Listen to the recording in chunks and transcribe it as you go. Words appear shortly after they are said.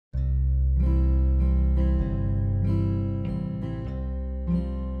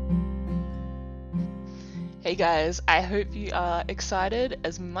Hey guys, I hope you are excited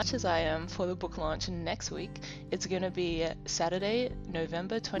as much as I am for the book launch next week. It's going to be Saturday,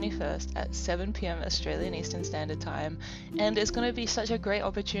 November 21st at 7 p.m. Australian Eastern Standard Time, and it's going to be such a great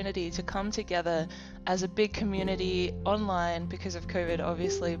opportunity to come together as a big community online because of COVID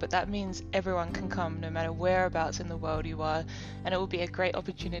obviously, but that means everyone can come no matter whereabouts in the world you are, and it will be a great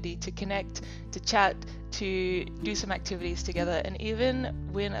opportunity to connect, to chat, to do some activities together, and even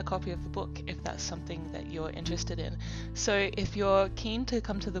win a copy of the book if that's something that you're interested in. So if you're keen to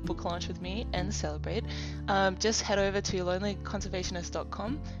come to the book launch with me and celebrate, just head over to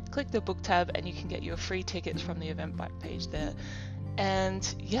lonelyconservationist.com, click the book tab, and you can get your free tickets from the Eventbrite page there.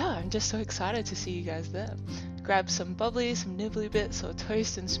 And yeah, I'm just so excited to see you guys there. Grab some bubbly, some nibbly bits, or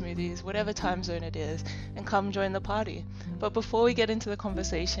toast and smoothies, whatever time zone it is, and come join the party. But before we get into the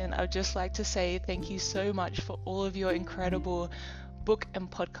conversation, I would just like to say thank you so much for all of your incredible book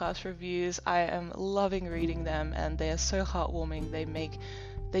and podcast reviews. I am loving reading them, and they are so heartwarming.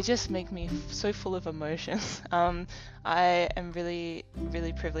 They just make me so full of emotions. I am really,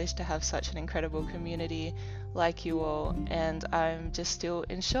 really privileged to have such an incredible community like you all, and I'm just still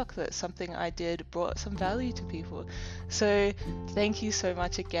in shock that something I did brought some value to people. So thank you so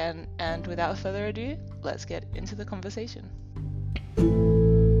much again, and without further ado, let's get into the conversation.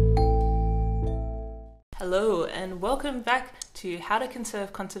 Hello and welcome back to How to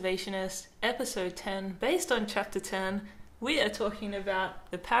Conserve Conservationists, episode 10, based on chapter 10. We are talking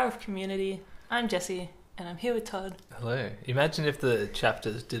about the power of community. I'm Jessie, and I'm here with Todd. Hello. Imagine if the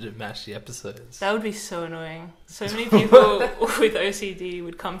chapters didn't match the episodes. That would be so annoying. So many people with OCD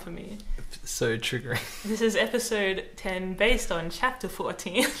would come for me. So triggering. This is episode 10 based on chapter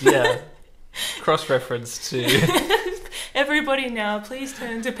 14. Yeah. Cross-reference to... Everybody now, please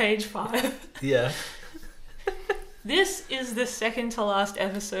turn to page 5. Yeah. This is the second to last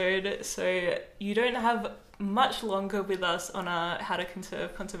episode, so you don't have much longer with us on our How to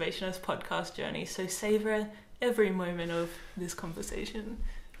Conserve Conservationist podcast journey, so savor every moment of this conversation.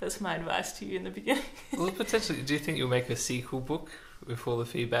 That's my advice to you in the beginning. Well, potentially, do you think you'll make a sequel book with all the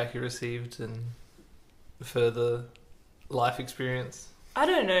feedback you received and further life experience? I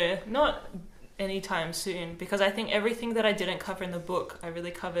don't know, not anytime soon, because I think everything that I didn't cover in the book, I really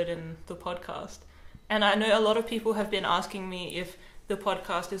covered in the podcast. And I know a lot of people have been asking me if the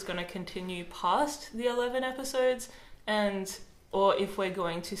podcast is going to continue past the 11 episodes, or if we're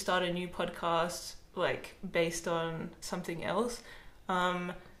going to start a new podcast like based on something else.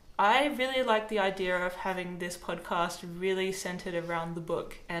 I really like the idea of having this podcast really centered around the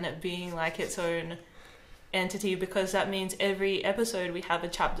book and it being like its own entity, because that means every episode we have a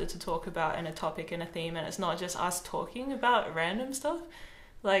chapter to talk about and a topic and a theme, and it's not just us talking about random stuff.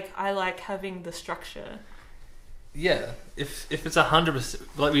 Like, I like having the structure. Yeah, if it's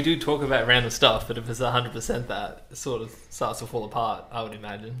 100%, like we do talk about random stuff, but if it's 100% that, it sort of starts to fall apart, I would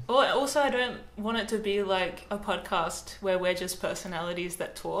imagine. Well, also I don't want it to be like a podcast where we're just personalities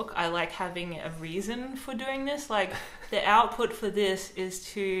that talk. I like having a reason for doing this. Like, the output for this is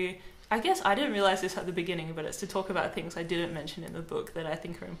to, I guess I didn't realize this at the beginning, but it's to talk about things I didn't mention in the book that I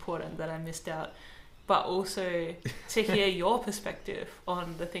think are important, that I missed out. But also to hear your perspective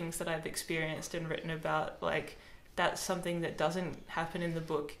on the things that I've experienced and written about. Like, that's something that doesn't happen in the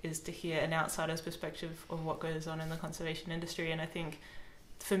book, is to hear an outsider's perspective of what goes on in the conservation industry. And I think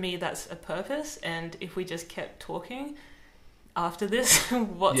for me that's a purpose, and if we just kept talking after this,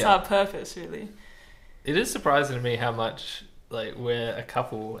 what's our purpose really? It is surprising to me how much, like, we're a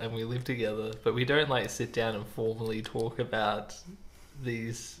couple and we live together, but we don't like sit down and formally talk about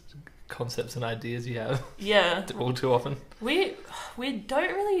these concepts and ideas you have. Yeah. All too often. We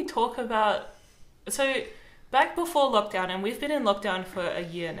don't really talk about... So back before lockdown, and we've been in lockdown for a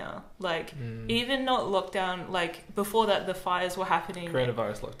year now, like even not lockdown, like before that the fires were happening.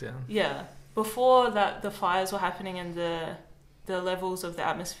 Coronavirus lockdown. Yeah. Before that the fires were happening and the levels of the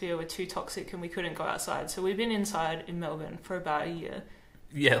atmosphere were too toxic and we couldn't go outside. So we've been inside in Melbourne for about a year.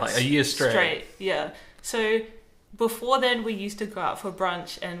 Yeah, like a year straight. Yeah. So before then, we used to go out for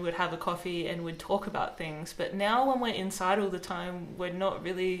brunch and we'd have a coffee and we'd talk about things. But now when we're inside all the time, we're not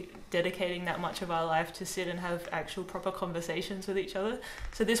really dedicating that much of our life to sit and have actual proper conversations with each other.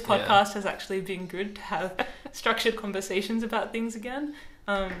 So this podcast has actually been good to have structured conversations about things again.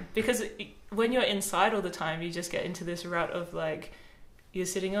 Because when you're inside all the time, you just get into this rut of like, you're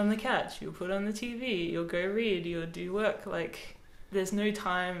sitting on the couch, you'll put on the TV, you'll go read, you'll do work. Like, there's no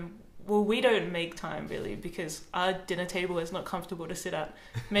time. Well, we don't make time really, because our dinner table is not comfortable to sit at.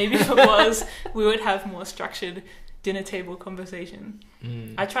 Maybe if it was, we would have more structured dinner table conversation.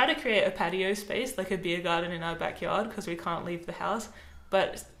 I try to create a patio space, like a beer garden in our backyard, because we can't leave the house.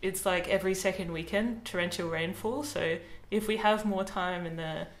 but it's like every second weekend torrential rainfall. So if we have more time in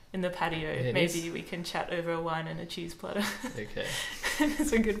the patio, maybe we can chat over a wine and a cheese platter. Okay.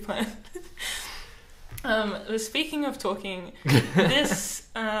 It's a good plan. Speaking of talking, this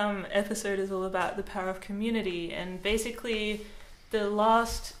episode is all about the power of community, and basically the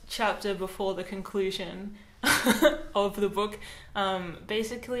last chapter before the conclusion of the book,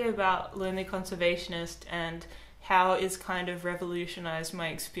 basically about Lonely Conservationist and how it's kind of revolutionized my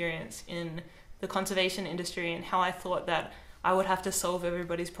experience in the conservation industry, and how I thought that I would have to solve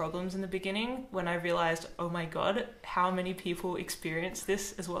everybody's problems in the beginning, when I realized, oh my god, how many people experience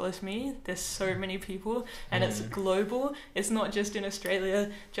this as well as me. There's so many people, and it's global. It's not just in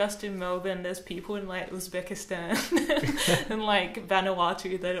Australia, just in Melbourne. There's people in like Uzbekistan and like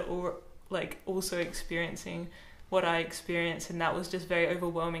Vanuatu that are all like also experiencing what I experienced, and that was just very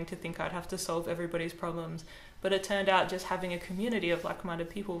overwhelming to think I'd have to solve everybody's problems. But it turned out just having a community of like-minded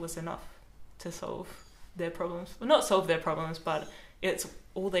people was enough to solve their problems. Well, not solve their problems, but it's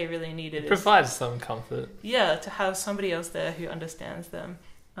all they really needed. It provides some comfort. Yeah, to have somebody else there who understands them.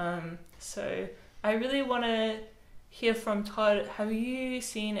 So I really want to hear from Todd. Have you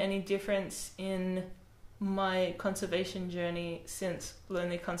seen any difference in my conservation journey since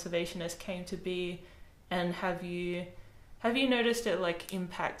Lonely Conservationist came to be, and have you noticed it like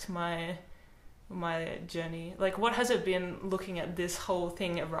impact my journey? Like, what has it been looking at this whole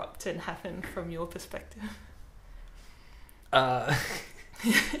thing erupt and happen from your perspective?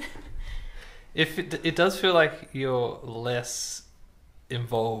 If it does feel like you're less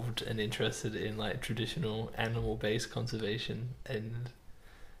involved and interested in like traditional animal-based conservation, and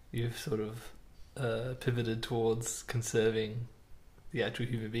you've sort of pivoted towards conserving the actual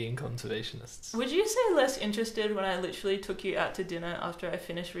human being conservationists. Would you say less interested when I literally took you out to dinner after I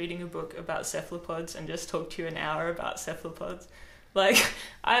finished reading a book about cephalopods and just talked to you an hour about cephalopods? Like,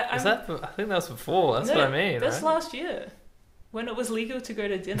 I think that was before. That's what I mean. That's right? last year, when it was legal to go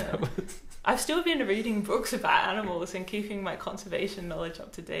to dinner. I've still been reading books about animals and keeping my conservation knowledge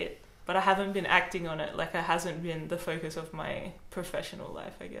up to date, but I haven't been acting on it. Like, it hasn't been the focus of my professional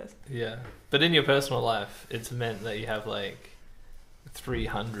life, I guess. Yeah, but in your personal life, it's meant that you have like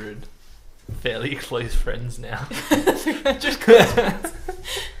 300 fairly close friends now. 300 close friends.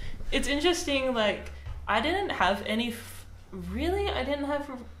 It's interesting, like, I didn't have any I didn't have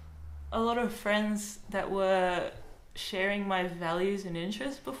a lot of friends that were sharing my values and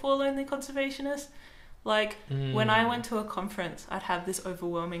interests before Lonely Conservationist. Like, when I went to a conference, I'd have this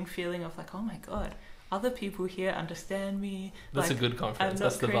overwhelming feeling of like, oh my god, other people here understand me. That's like, a good conference.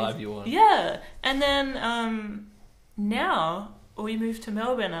 That's the vibe you want. Yeah. And then now we moved to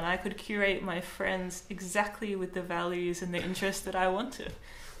Melbourne, and I could curate my friends exactly with the values and the interests that I wanted,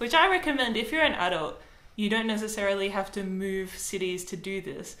 which I recommend. If you're an adult, you don't necessarily have to move cities to do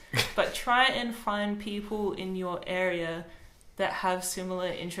this, but try and find people in your area that have similar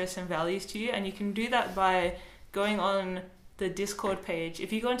interests and values to you. And you can do that by going on the Discord page.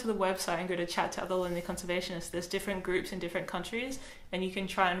 If you go into the website and go to chat to other Lonely Conservationists, there's different groups in different countries, and you can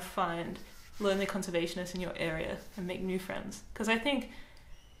try and find Lonely Conservationists in your area and make new friends. Because I think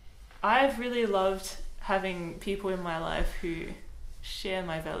I've really loved having people in my life who share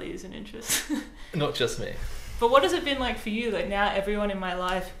my values and interests. Not just me. But what has it been like for you? Like, now everyone in my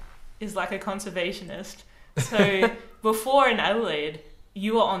life is like a conservationist. So before in Adelaide,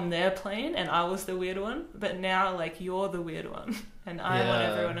 you were on their plane and I was the weird one, but now like you're the weird one and I'm on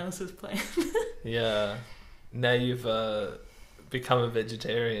everyone else's plane. Yeah. Now you've become a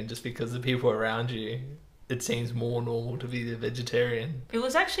vegetarian just because the people around you, it seems more normal to be a vegetarian. It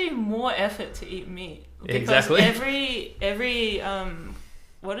was actually more effort to eat meat. Because exactly. every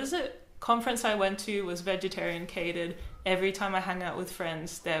what is it? Conference I went to was vegetarian catered. Every time I hang out with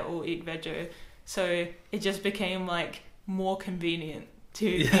friends, they all eat veggie. So it just became like more convenient to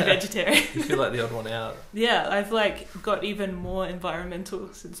be vegetarian. You feel like the odd one out. Yeah, I've like got even more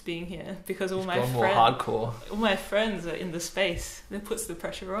environmental since being here because all my friends are in the space. That puts the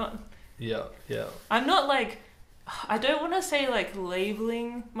pressure on. Yeah. I'm not like, I don't want to say like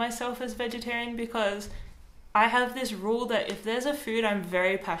labeling myself as vegetarian, because I have this rule that if there's a food I'm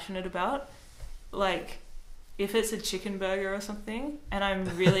very passionate about, like if it's a chicken burger or something and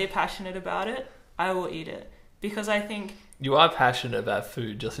I'm really passionate about it, I will eat it. Because I think you are passionate about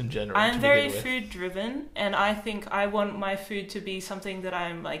food just in general. I'm very food driven, and I think I want my food to be something that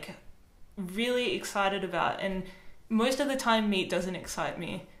I'm like really excited about, and most of the time meat doesn't excite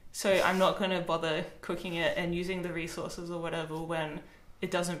me. So I'm not going to bother cooking it and using the resources or whatever when it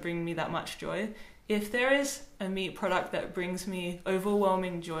doesn't bring me that much joy. If there is a meat product that brings me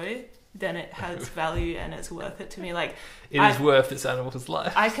overwhelming joy, then it has value and it's worth it to me. Like, it is worth this animal's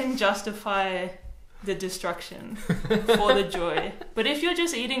life. I can justify the destruction for the joy. But if you're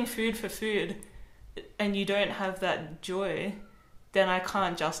just eating food for food and you don't have that joy, then I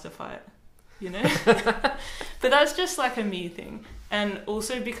can't justify it, you know? But that's just like a me thing. And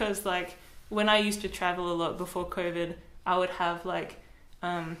also because like when I used to travel a lot before COVID, I would have like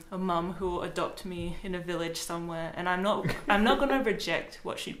a mum who will adopt me in a village somewhere, and I'm not going to reject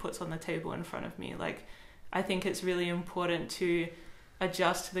what she puts on the table in front of me. Like, I think it's really important to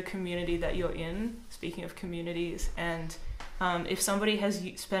adjust to the community that you're in, speaking of communities, and if somebody has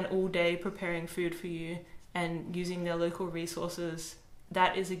spent all day preparing food for you and using their local resources,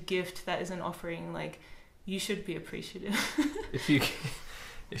 that is a gift, that is an offering. Like, you should be appreciative.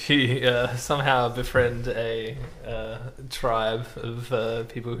 If you somehow befriend a tribe of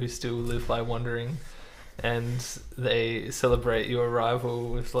people who still live by wandering, and they celebrate your arrival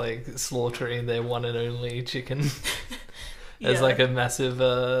with like slaughtering their one and only chicken as like a massive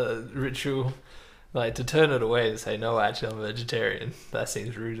ritual, like to turn it away and say, no, actually I'm a vegetarian, that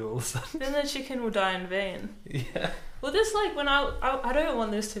seems rude all of a sudden. Then the chicken will die in vain. Yeah. Well, this like when I don't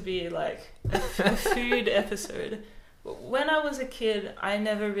want this to be like a food episode. When I was a kid, I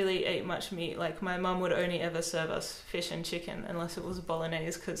never really ate much meat. Like, my mum would only ever serve us fish and chicken, unless it was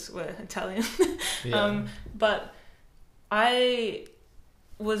bolognese, because we're Italian. Yeah. But I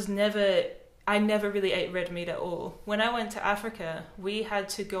never really ate red meat at all. When I went to Africa, we had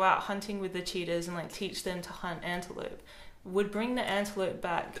to go out hunting with the cheetahs and like teach them to hunt antelope. Would bring the antelope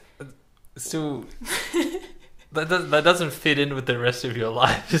back. Still, that doesn't fit in with the rest of your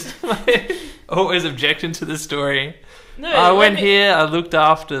life. Just like, always objecting to the story. No, I went here, I looked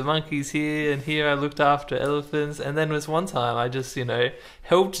after monkeys here, and here I looked after elephants, and then was one time I just,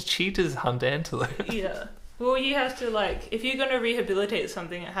 helped cheetahs hunt antelope. Yeah. Well, you have to, like, if you're going to rehabilitate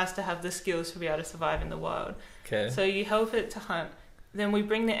something, it has to have the skills to be able to survive in the wild. Okay. So you help it to hunt. Then we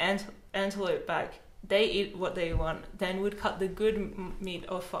bring the antelope back. They eat what they want. Then we'd cut the good meat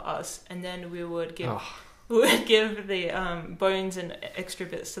off for us, and then we would give the bones and extra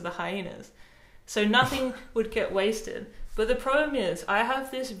bits to the hyenas. So nothing would get wasted. But the problem is, I have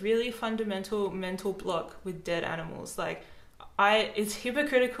this really fundamental mental block with dead animals. Like, it's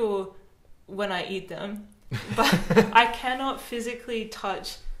hypocritical when I eat them, but I cannot physically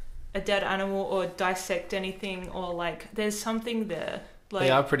touch a dead animal or dissect anything, or like, there's something there. Like,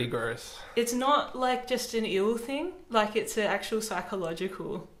 they are pretty gross. It's not like just an ill thing, like it's an actual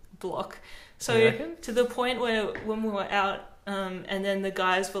psychological block. So to the point where when we were out, and then the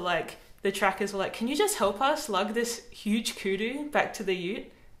guys were like, the trackers were like, can you just help us lug this huge kudu back to the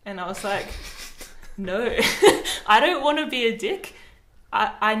ute? And I was like, no, I don't want to be a dick.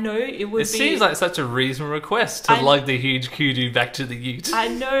 I know it would be... It seems like such a reasonable request to lug the huge kudu back to the ute. I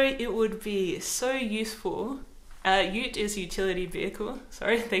know it would be so useful. Ute is utility vehicle.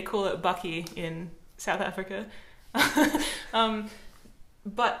 Sorry, they call it bucky in South Africa.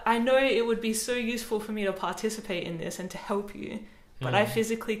 But I know it would be so useful for me to participate in this and to help you. But I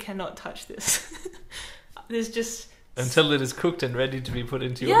physically cannot touch this. There's just... Until it is cooked and ready to be put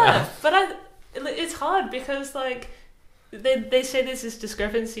into your mouth. But it's hard because, like, they say there's this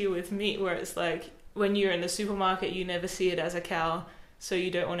discrepancy with meat where it's like, when you're in the supermarket, you never see it as a cow, so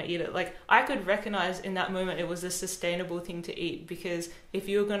you don't want to eat it. Like, I could recognize in that moment it was a sustainable thing to eat, because if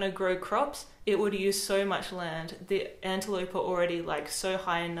you were going to grow crops, it would use so much land. The antelope are already, like, so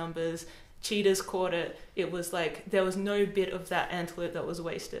high in numbers. Cheetahs caught it. It was like there was no bit of that antelope that was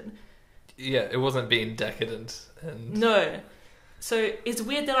wasted. Yeah, it wasn't being decadent. No. So it's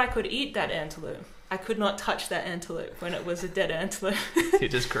weird that I could eat that antelope. I could not touch that antelope when it was a dead antelope. You're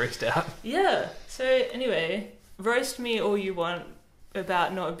just grossed out. Yeah. So anyway, roast me all you want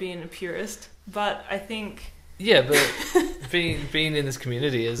about not being a purist, but I think... Yeah, but being in this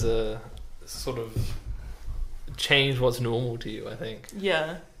community is a sort of change what's normal to you, I think.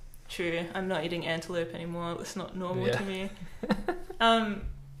 Yeah. True, I'm not eating antelope anymore. It's not normal to me.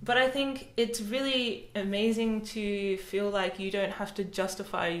 But I think it's really amazing to feel like you don't have to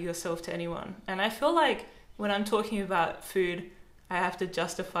justify yourself to anyone. And I feel like when I'm talking about food, I have to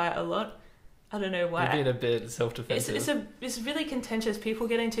justify it a lot. I don't know why. You're being a bit self-defensive. It's really contentious. People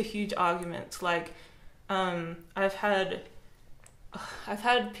get into huge arguments. Like, I've had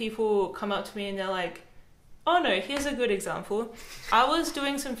people come up to me and they're like, oh no, here's a good example. I was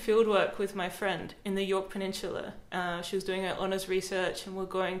doing some field work with my friend in the York Peninsula. She was doing her honours research, and we're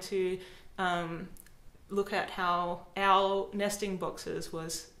going to look at how our nesting boxes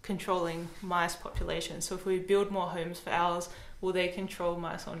was controlling mice population. So if we build more homes for owls, will they control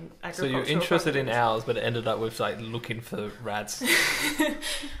mice on agricultural So you're interested properties? in owls, but it ended up with like looking for rats.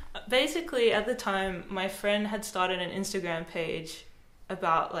 basically at the time, my friend had started an Instagram page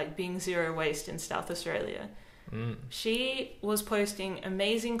about like being zero waste in South Australia. She was posting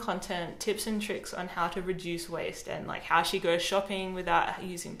amazing content, tips and tricks on how to reduce waste and like how she goes shopping without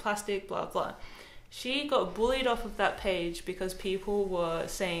using plastic, blah, blah. She got bullied off of that page because people were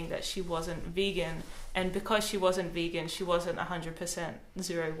saying that she wasn't vegan. And because she wasn't vegan, she wasn't 100%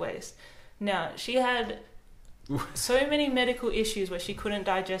 zero waste. Now, she had so many medical issues where she couldn't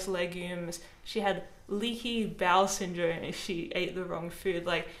digest legumes. She had leaky bowel syndrome if she ate the wrong food.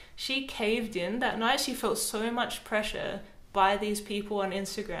 Like, she caved in that night. She felt so much pressure by these people on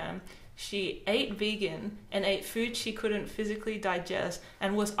Instagram. She ate vegan and ate food she couldn't physically digest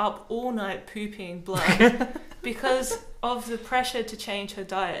and was up all night pooping blood because of the pressure to change her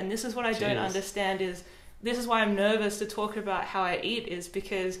diet. And this is what I don't understand is, this is why I'm nervous to talk about how I eat, is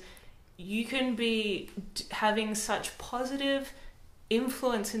because you can be having such positive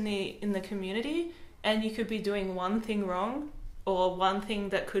influence in the community, and you could be doing one thing wrong or one thing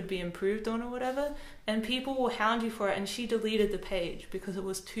that could be improved on or whatever, and people will hound you for it. And she deleted the page because it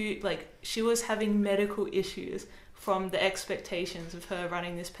was too, like, she was having medical issues from the expectations of her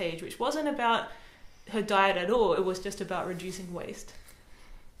running this page, which wasn't about her diet at all. It was just about reducing waste.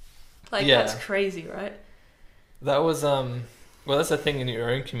 Like, that's crazy, right? That was well, that's the thing in your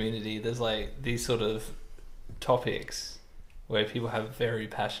own community. There's like these sort of topics where people have very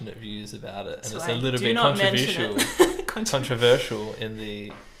passionate views about it, and so it's a little bit controversial in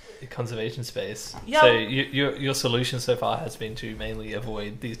the conservation space. Yeah. So your solution so far has been to mainly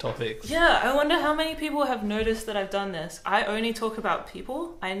avoid these topics. Yeah, I wonder how many people have noticed that I've done this. I only talk about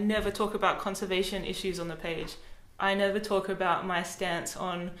people. I never talk about conservation issues on the page. I never talk about my stance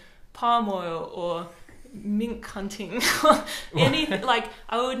on palm oil or mink hunting. Like,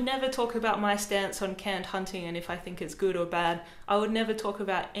 I would never talk about my stance on canned hunting and if I think it's good or bad. I would never talk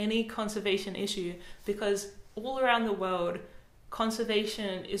about any conservation issue, because all around the world,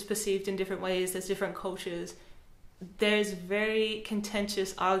 conservation is perceived in different ways. There's different cultures. There's very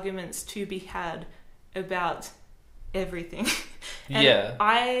contentious arguments to be had about everything. And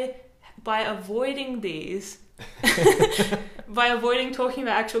by avoiding these, by avoiding talking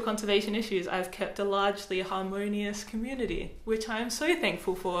about actual conservation issues, I've kept a largely harmonious community, which I'm so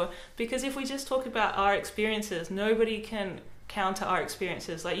thankful for, because if we just talk about our experiences, nobody can counter our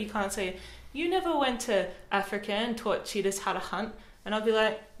experiences. Like, you can't say, you never went to Africa and taught cheetahs how to hunt. And I'll be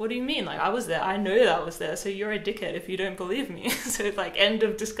like, what do you mean? Like, I was there. I know that I was there. So you're a dickhead if you don't believe me. So it's like, end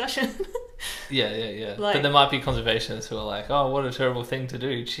of discussion. Yeah. Like, but there might be conservationists who are like, oh, what a terrible thing to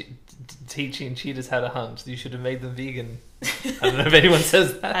do. Teaching cheetahs how to hunt. You should have made them vegan. I don't know if anyone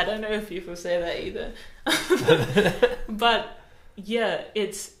says that. I don't know if people say that either. But yeah,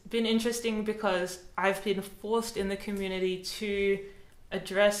 it's been interesting because I've been forced in the community to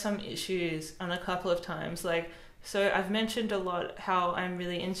address some issues on a couple of times. Like, so I've mentioned a lot how I'm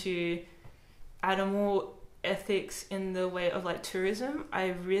really into animal ethics in the way of like tourism. I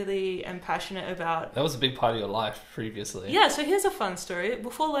really am passionate about... That was a big part of your life previously. Yeah, so here's a fun story.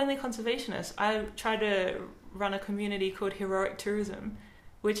 Before Lonely Conservationists, I tried to run a community called Heroic Tourism,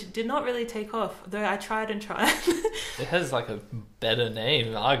 which did not really take off, though I tried and tried. It has like a better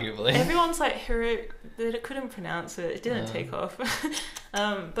name, arguably. Everyone's like heroic, they couldn't pronounce it. It didn't take off.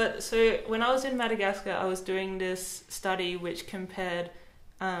 But so when I was in Madagascar, I was doing this study which compared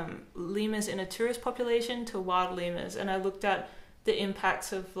lemurs in a tourist population to wild lemurs, and I looked at the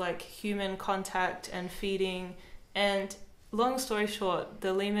impacts of like human contact and feeding. And long story short,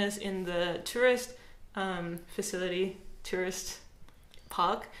 the lemurs in the tourist tourist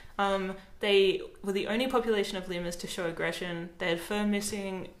park, they were the only population of lemurs to show aggression. They had fur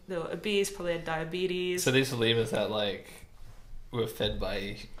missing, they were obese, probably had diabetes. So these are lemurs that like were fed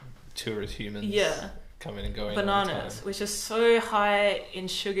by tourist humans. Yeah. Coming and going. Bananas, which are so high in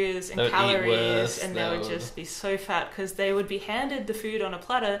sugars and calories, and they would just be so fat because they would be handed the food on a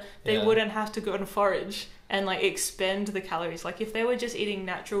platter. They wouldn't have to go and forage and like expend the calories. Like, if they were just eating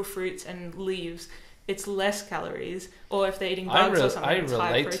natural fruits and leaves, it's less calories. Or if they're eating bugs or something, it's high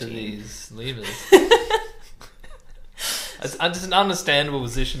protein. I relate to these lemurs. It's just an understandable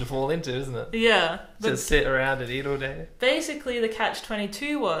position to fall into, isn't it? Yeah. Just sit around and eat all day. Basically, the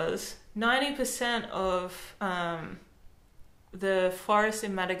catch-22 was 90% of the forests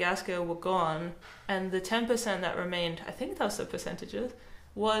in Madagascar were gone, and the 10% that remained, I think that was the percentages,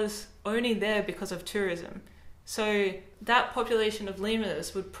 was only there because of tourism. So that population of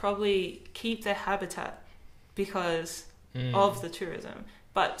lemurs would probably keep their habitat because of the tourism.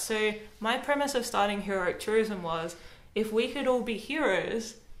 But so my premise of starting Heroic Tourism was, if we could all be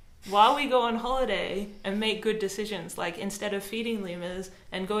heroes while we go on holiday and make good decisions, like instead of feeding lemurs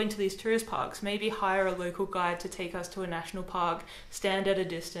and going to these tourist parks, maybe hire a local guide to take us to a national park, stand at a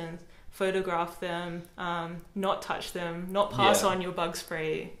distance, photograph them, not touch them, not pass on your bug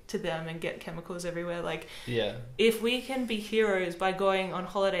spray to them and get chemicals everywhere. Like, if we can be heroes by going on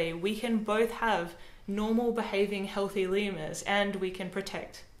holiday, we can both have normal behaving healthy lemurs and we can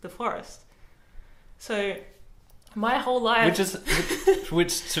protect the forest. So my whole life,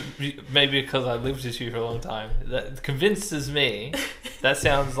 maybe because I lived with you for a long time, that convinces me. That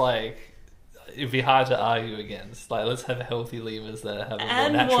sounds like it'd be hard to argue against. Like, let's have healthy lemurs that have a more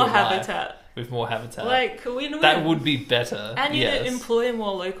natural more life habitat. With more habitat. Like, that would be better. And you employ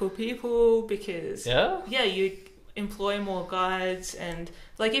more local people because you employ more guides, and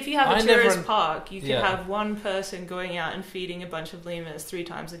like if you have a tourist park, you could have one person going out and feeding a bunch of lemurs 3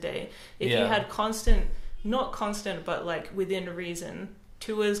 times a day. If you had not constant, but like within reason,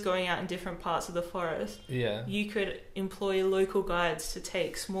 tours going out in different parts of the forest, you could employ local guides to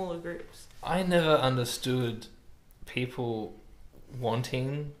take smaller groups. I never understood people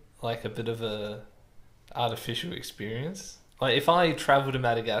wanting like a bit of a artificial experience. Like, if I travel to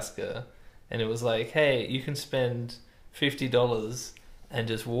Madagascar and it was like, hey, you can spend $50 and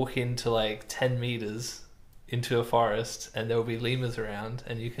just walk into like 10 meters into a forest and there'll be lemurs around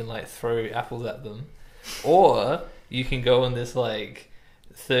and you can like throw apples at them, or you can go on this like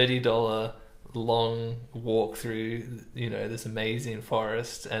 $30 long walk through, you know, this amazing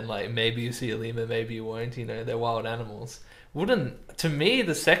forest, and like maybe you see a lemur, maybe you won't, you know, they're wild animals. To me,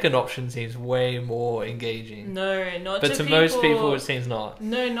 the second option seems way more engaging. No, not but to most people it seems not.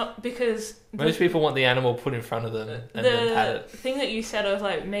 No, not because most people want the animal put in front of them and then pat it. The thing that you said of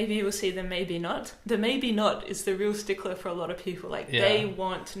like, maybe you'll see them, maybe not. The maybe not is the real stickler for a lot of people. Like, they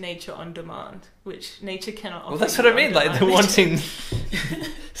want nature on demand, which nature cannot offer. Well, that's what I mean. Like, they're wanting...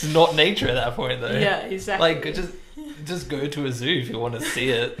 It's not nature at that point, though. Yeah, exactly. Like, just go to a zoo if you want to see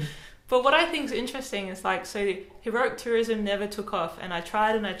it. But what I think is interesting is like, so heroic tourism never took off, and I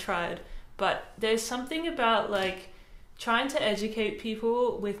tried, but there's something about like trying to educate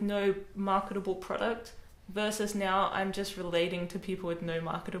people with no marketable product versus now I'm just relating to people with no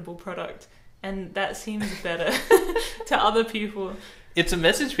marketable product, and that seems better to other people. It's a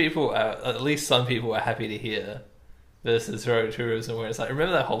message people, at least some people, are happy to hear. Versus heroic tourism, where it's like,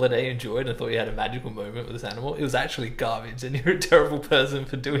 remember that holiday you enjoyed and thought you had a magical moment with this animal? It was actually garbage, and you're a terrible person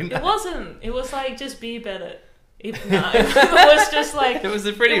for doing that. It wasn't. It was like, just be better. It was just like... It was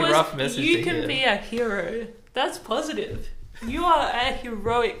a pretty rough message You can be a hero. That's positive. You are a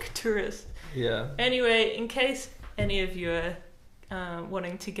heroic tourist. Yeah. Anyway, in case any of you are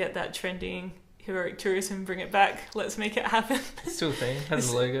wanting to get that trending heroic tourism, bring it back. Let's make it happen. Still a thing. Has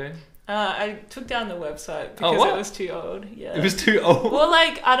a logo. I took down the website because it was too old. Yeah, it was too old. Well,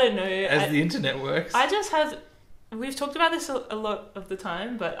 like, I don't know. As the internet works. We've talked about this a lot of the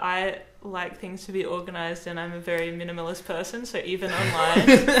time, but I like things to be organized, and I'm a very minimalist person. So even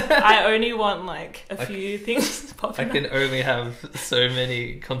online, I only want like a few things popping up. I can only have so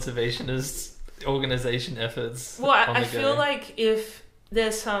many conservationist organization efforts. Well, I feel like if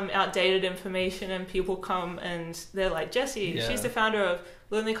there's some outdated information and people come and they're like, Jessie, she's the founder of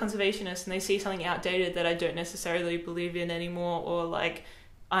Lonely Conservationists, and they see something outdated that I don't necessarily believe in anymore, or like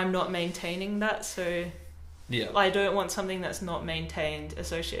I'm not maintaining that, so I don't want something that's not maintained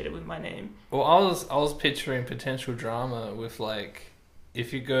associated with my name. Well, I was picturing potential drama with like,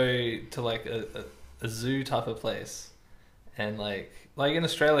 if you go to like a zoo type of place, and like in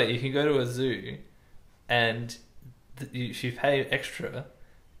Australia you can go to a zoo and if you pay extra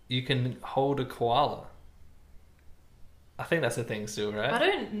you can hold a koala. I think that's a thing still, right? I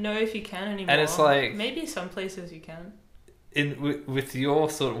don't know if you can anymore. And it's like... Maybe some places you can. With your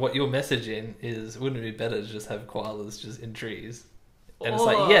sort of... What your messaging is, wouldn't it be better to just have koalas just in trees? And it's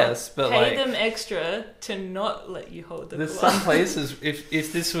like, yes, but pay them extra to not let you hold the There's koala. some places...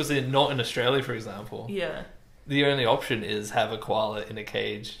 If this was not in Australia, for example... Yeah. The only option is have a koala in a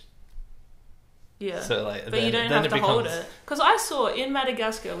cage. Yeah. So like... But you don't have to hold it. Because I saw in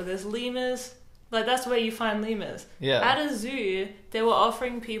Madagascar where there's lemurs... Like, that's where you find lemurs. Yeah. At a zoo, they were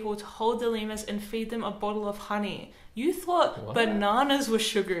offering people to hold the lemurs and feed them a bottle of honey. You thought bananas were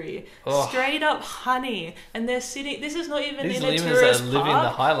sugary. Oh. Straight up honey. And they're sitting... This is not even in a tourist park. These lemurs are living the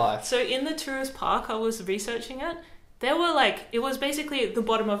high life. So in the tourist park, I was researching it. They were like... It was basically the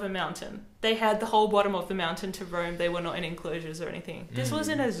bottom of a mountain. They had the whole bottom of the mountain to roam. They were not in enclosures or anything. This was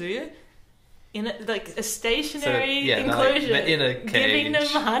in a zoo. In a stationary enclosure, in a cage. Giving them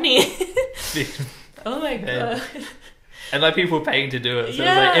honey. Oh my god! And like people paying to do it, so it's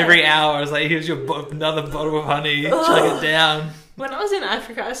like every hour, it's like, here's your another bottle of honey, chug it down. When I was in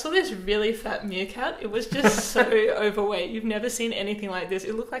Africa, I saw this really fat meerkat. It was just so overweight. You've never seen anything like this.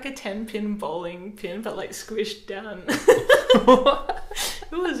 It looked like a 10-pin bowling pin, but like squished down.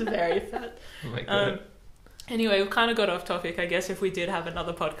 It was very fat. Oh my God. Anyway, we kind of got off topic. I guess if we did have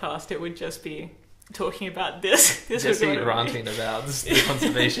another podcast, it would just be talking about this. Just ranting about the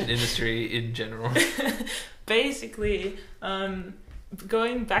conservation industry in general. Basically,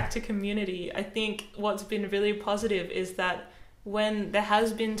 going back to community, I think what's been really positive is that when there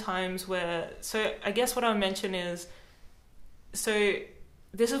has been times where, so I guess what I'll mention is, so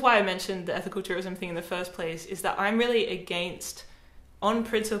this is why I mentioned the ethical tourism thing in the first place, is that I'm really against, on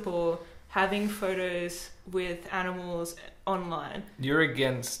principle, having photos with animals online. You're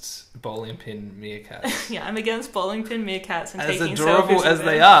against bowling pin meerkats. Yeah, I'm against bowling pin meerkats and as taking adorable selfies as with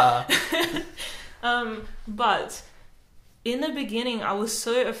they them. are. But in the beginning, I was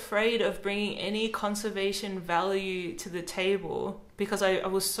so afraid of bringing any conservation value to the table because I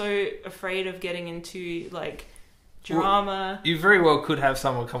was so afraid of getting into like drama. Well, you very well could have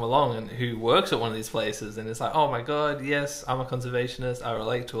someone come along and who works at one of these places and it's like, oh my God, yes, I'm a conservationist, I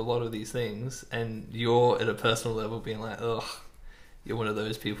relate to a lot of these things, and you're at a personal level being like, ugh, you're one of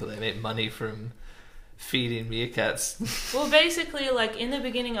those people that make money from feeding meerkats. Well, basically, like in the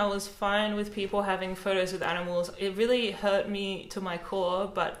beginning I was fine with people having photos with animals. It really hurt me to my core,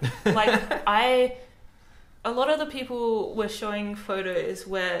 but like a lot of the people were showing photos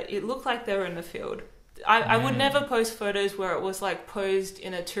where it looked like they were in the field. I would never post photos where it was like posed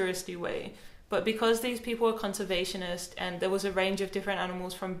in a touristy way, but because these people are conservationists and there was a range of different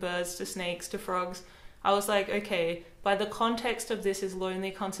animals from birds to snakes to frogs, I was like, okay, by the context of this is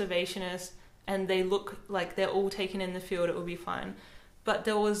Lonely Conservationists and they look like they're all taken in the field, it will be fine. But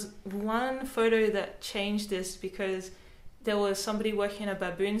there was one photo that changed this because there was somebody working in a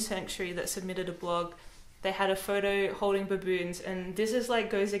baboon sanctuary that submitted a blog. They had a photo holding baboons, and this is like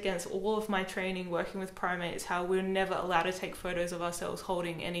goes against all of my training working with primates, how we're never allowed to take photos of ourselves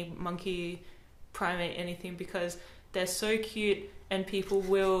holding any monkey, primate, anything, because they're so cute and people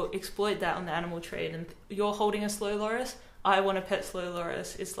will exploit that on the animal trade. And you're holding a slow loris, I want to pet slow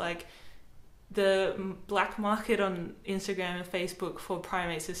loris. It's like the black market on Instagram and Facebook for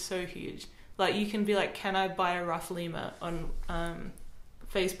primates is so huge. Like you can be like, can I buy a rough lemur on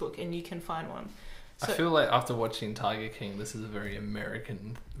Facebook, and you can find one. So, I feel like after watching Tiger King, this is a very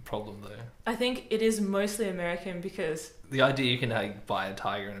American problem, though. I think it is mostly American because the idea you can like buy a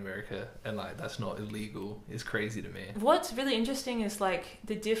tiger in America and like that's not illegal is crazy to me. What's really interesting is like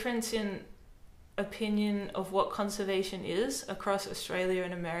the difference in opinion of what conservation is across Australia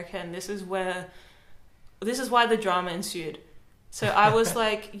and America, and this is why the drama ensued. So I was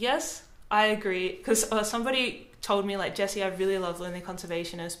like, yes, I agree, because somebody told me like, Jessie, I really love Lonely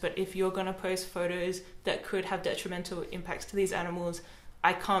Conservationists, but if you're going to post photos that could have detrimental impacts to these animals,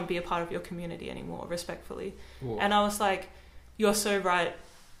 I can't be a part of your community anymore, respectfully. Whoa. And I was like, you're so right.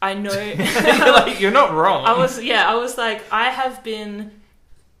 I know. You're not wrong. I was like, I have been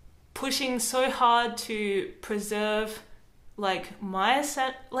pushing so hard to preserve like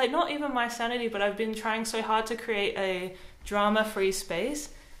not even my sanity, but I've been trying so hard to create a drama-free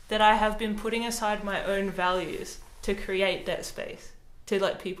space that I have been putting aside my own values to create that space, to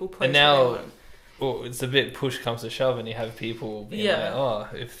let people post. And now, well, it's a bit push comes to shove, and you have people being like, oh,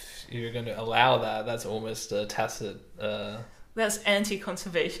 if you're going to allow that, that's almost a tacit... that's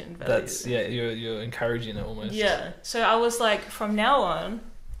anti-conservation values. You're encouraging it almost. Yeah, so I was like, from now on,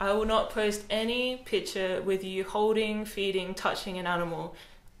 I will not post any picture with you holding, feeding, touching an animal.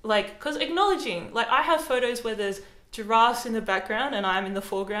 Like, because acknowledging, like I have photos where there's giraffes in the background and I'm in the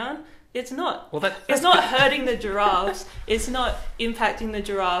foreground. It's not. It's not hurting the giraffes. It's not impacting the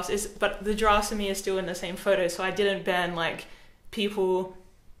giraffes. But the giraffes and me are still in the same photo, so I didn't ban like people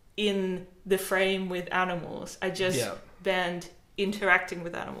in the frame with animals. I just banned interacting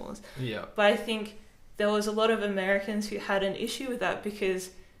with animals. Yeah. But I think there was a lot of Americans who had an issue with that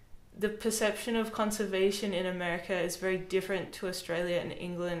because the perception of conservation in America is very different to Australia and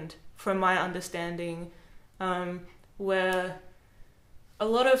England, from my understanding. Where a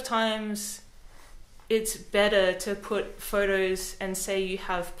lot of times it's better to put photos and say you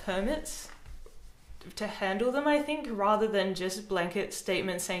have permits to handle them, I think, rather than just blanket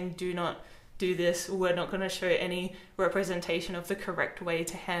statements saying do not do this, we're not going to show any representation of the correct way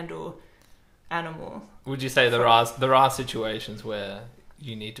to handle animal. Would you say there are situations where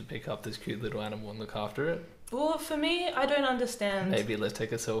you need to pick up this cute little animal and look after it? Well, for me, I don't understand. Maybe let's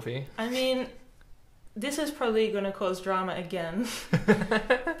take a selfie. I mean, this is probably going to cause drama again,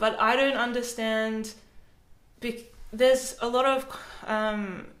 but I don't understand. There's a lot of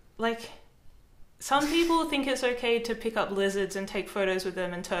some people think it's okay to pick up lizards and take photos with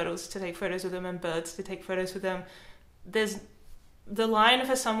them, and turtles to take photos with them, and birds to take photos with them. There's the line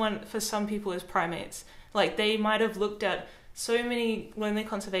for some people is primates. Like, they might have looked at so many lonely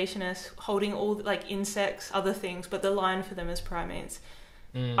conservationists holding all like insects, other things, but the line for them is primates.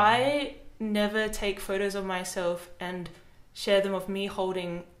 I never take photos of myself and share them of me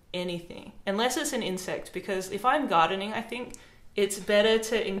holding anything, unless it's an insect, because if I'm gardening, I think it's better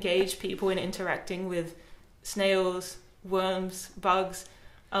to engage people in interacting with snails, worms, bugs.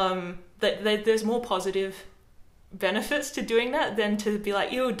 There's more positive benefits to doing that than to be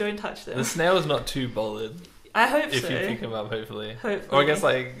like, ew, don't touch them. The snail's not too bothered. I hope if so. you pick them up, hopefully. Hopefully. Or I guess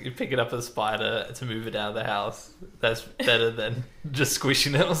like you pick it up a spider to move it out of the house. That's better than just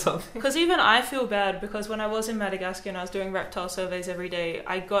squishing it or something. Because even I feel bad, because when I was in Madagascar and I was doing reptile surveys every day,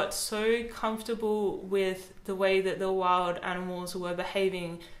 I got so comfortable with the way that the wild animals were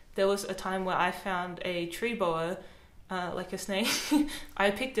behaving. There was a time where I found a tree boa, like a snake.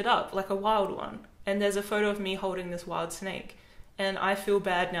 I picked it up like a wild one. And there's a photo of me holding this wild snake. And I feel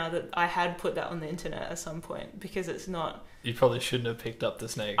bad now that I had put that on the internet at some point, because it's not... You probably shouldn't have picked up the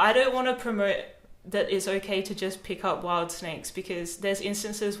snake. I don't want to promote that it's okay to just pick up wild snakes, because there's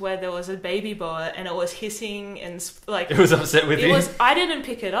instances where there was a baby boa and it was hissing and like... It was upset with you? I didn't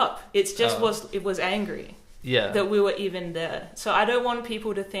pick it up. It just it was angry. Yeah. That we were even there. So I don't want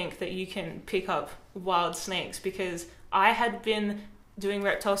people to think that you can pick up wild snakes, because I had been doing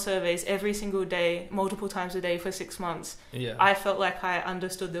reptile surveys every single day, multiple times a day for 6 months. Yeah. I felt like I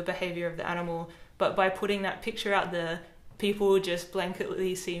understood the behavior of the animal, but by putting that picture out there, people will just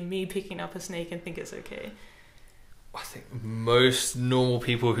blanketly see me picking up a snake and think it's okay. I think most normal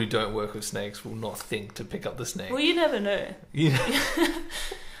people who don't work with snakes will not think to pick up the snake. Well, you never know. Yeah.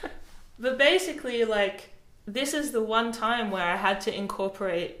 But basically, like, this is the one time where I had to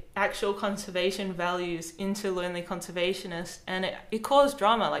incorporate actual conservation values into Lonely Conservationists, and it caused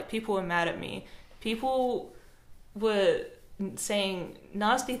drama. Like, people were mad at me. People were saying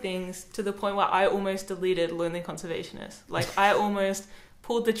nasty things to the point where I almost deleted Lonely Conservationists. Like, I almost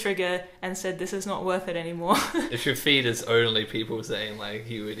pulled the trigger and said, this is not worth it anymore. If your feed is only people saying, like,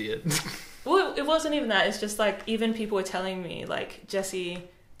 you idiot. Well, it wasn't even that. It's just, like, even people were telling me, like, Jessie,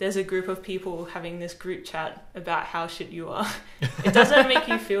 there's a group of people having this group chat about how shit you are. It doesn't make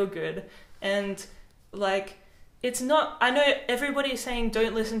you feel good. And, like, it's not... I know everybody's saying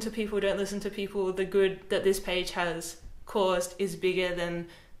don't listen to people. The good that this page has caused is bigger than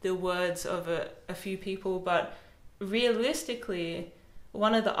the words of a few people. But realistically,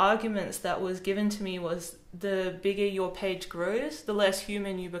 one of the arguments that was given to me was the bigger your page grows, the less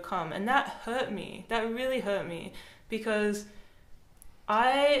human you become. And that hurt me. That really hurt me, because...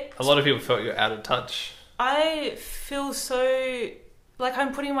 A lot of people felt you're out of touch. I feel so... Like,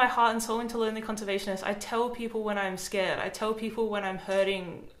 I'm putting my heart and soul into Lonely Conservationists. I tell people when I'm scared. I tell people when I'm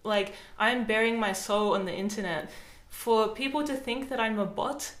hurting. Like, I'm bearing my soul on the internet. For people to think that I'm a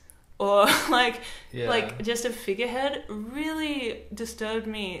bot or, like just a figurehead really disturbed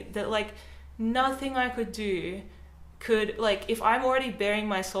me. That, like, nothing I could do could... Like, if I'm already bearing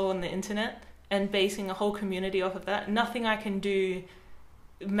my soul on the internet and basing a whole community off of that, nothing I can do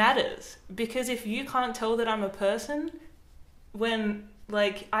matters. Because if you can't tell that I'm a person, when,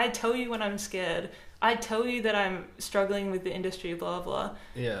 like, I tell you when I'm scared, I tell you that I'm struggling with the industry, blah blah.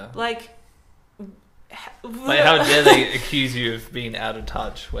 Yeah. Like how dare they accuse you of being out of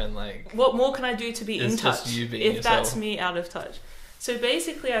touch when, like, what more can I do to be in touch just you being if yourself. That's me out of touch? So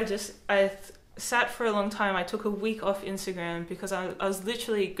basically, I sat for a long time. I took a week off Instagram because I was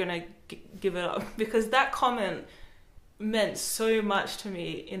literally gonna give it up, because that comment meant so much to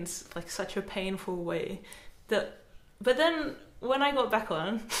me in, like, such a painful way. But then when I got back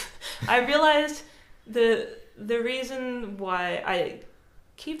on, I realized the reason why I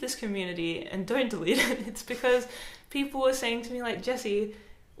keep this community and don't delete it, it's because people were saying to me, like, Jessie,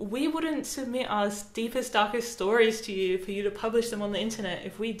 we wouldn't submit our deepest, darkest stories to you for you to publish them on the internet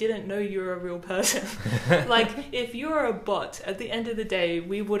if we didn't know you're a real person. Like, if you're a bot, at the end of the day,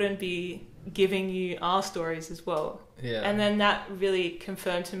 we wouldn't be giving you our stories as well. Yeah. And then that really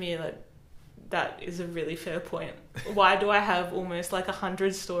confirmed to me that is a really fair point. Why do I have almost like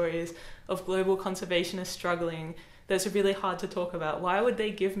 100 stories of global conservationists struggling that's really hard to talk about? Why would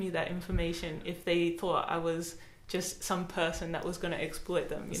they give me that information if they thought I was just some person that was going to exploit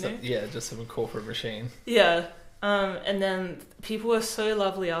them, you know? Yeah, just some corporate machine. Yeah. And then people were so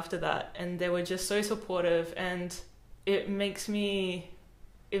lovely after that, and they were just so supportive, and it makes me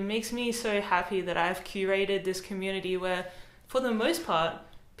so happy that I've curated this community where, for the most part,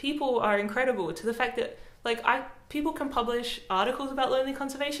 people are incredible, to the fact that Like, people can publish articles about lonely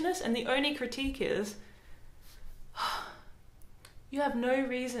conservationists, and the only critique is, you have no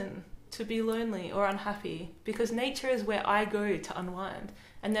reason to be lonely or unhappy because nature is where I go to unwind.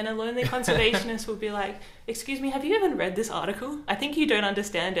 And then a lonely conservationist will be like, excuse me, have you even read this article? I think you don't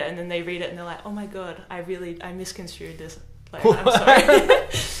understand it. And then they read it and they're like, oh my God, I misconstrued this. Like, I'm sorry.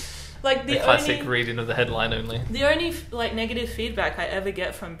 Like the classic reading of the headline only. The only like negative feedback I ever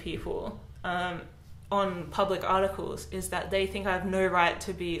get from people on public articles is that they think I have no right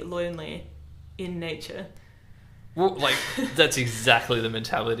to be lonely in nature. Well, like, that's exactly the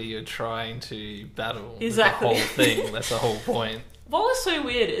mentality you're trying to battle. Exactly. With the whole thing. That's the whole point. What was so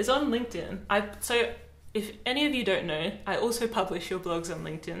weird is on LinkedIn, so if any of you don't know, I also publish your blogs on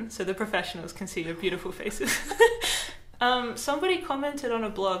LinkedIn so the professionals can see your beautiful faces. Somebody commented on a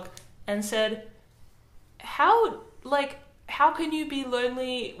blog and said, how can you be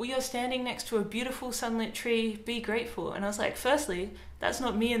lonely when you're standing next to a beautiful sunlit tree? Be grateful. And I was like, firstly, that's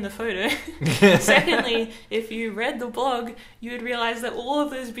not me in the photo. Secondly, if you read the blog, you would realize that all of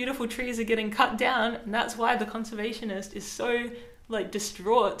those beautiful trees are getting cut down, and that's why the conservationist is so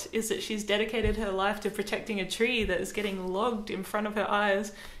distraught, is that she's dedicated her life to protecting a tree that is getting logged in front of her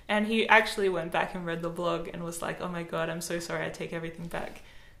eyes. And he actually went back and read the blog and was like, oh my God, I'm so sorry, I take everything back.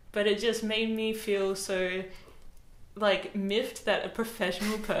 But it just made me feel so miffed that a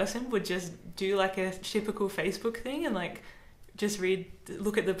professional person would just do a typical Facebook thing and just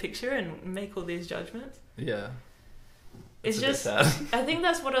look at the picture and make all these judgments. Yeah. It's just sad. I think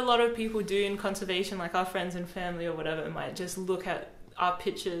that's what a lot of people do in conservation, like our friends and family or whatever might just look at our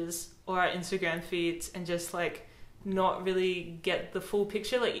pictures or our Instagram feeds and just not really get the full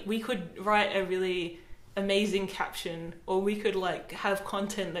picture. We could write a really amazing caption, or we could have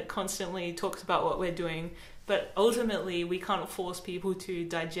content that constantly talks about what we're doing, but ultimately we can't force people to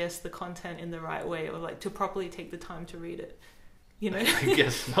digest the content in the right way or to properly take the time to read it, I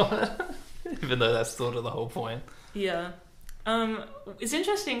guess not. Even though that's sort of the whole point. Yeah. It's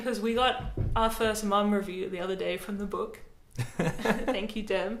interesting because we got our first mum review the other day from the book. Thank you,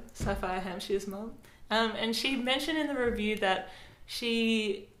 Deb, Sapphire Hampshire's mum. And she mentioned in the review that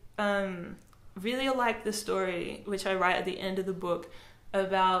she really liked the story, which I write at the end of the book,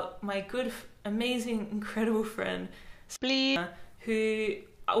 about my good, amazing, incredible friend, who,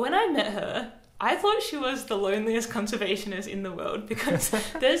 when I met her, I thought she was the loneliest conservationist in the world because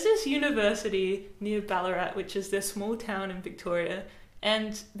there's this university near Ballarat, which is this small town in Victoria,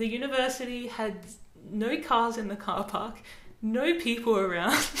 and the university had no cars in the car park, no people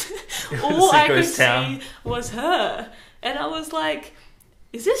around. All I could see was her. And I was like,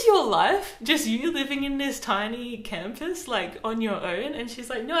 is this your life? Just you living in this tiny campus, on your own? And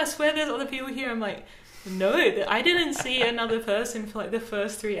she's like, no, I swear there's other people here. I'm like, no, I didn't see another person for the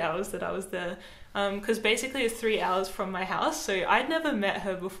first 3 hours that I was there. Because basically it's 3 hours from my house. So I'd never met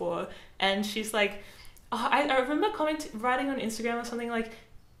her before. And she's like, I remember writing on Instagram or something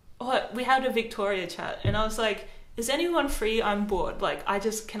we had a Victoria chat. And I was like, is anyone free? I'm bored.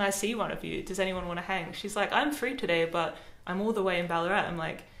 Can I see one of you? Does anyone want to hang? She's like, I'm free today, but I'm all the way in Ballarat. I'm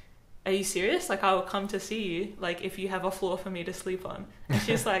like, are you serious? I will come to see you, if you have a floor for me to sleep on. And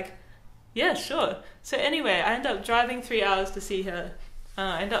she's like, yeah, sure. So anyway, I end up driving 3 hours to see her.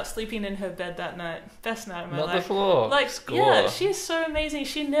 I end up sleeping in her bed that night. Best night of my life. Not the floor. Score. Yeah, she's so amazing.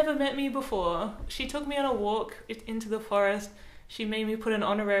 She never met me before. She took me on a walk into the forest. She made me put an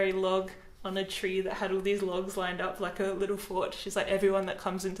honorary log on a tree that had all these logs lined up like a little fort. She's like, everyone that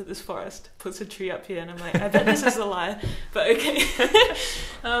comes into this forest puts a tree up here. And I'm like, I bet this is a lie, but okay.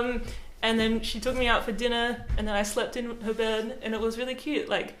 And then she took me out for dinner, and then I slept in her bed, and it was really cute.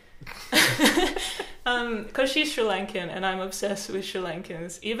 Because she's Sri Lankan, and I'm obsessed with Sri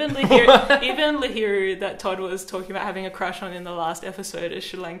Lankans. Even Lahiru, that Todd was talking about having a crush on in the last episode, is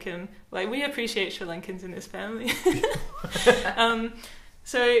Sri Lankan. We appreciate Sri Lankans in this family.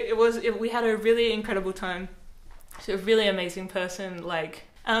 So we had a really incredible time. She's a really amazing person.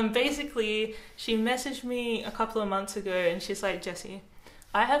 Basically, she messaged me a couple of months ago, and she's like, Jessie,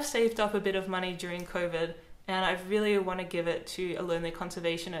 I have saved up a bit of money during COVID, and I really want to give it to a lonely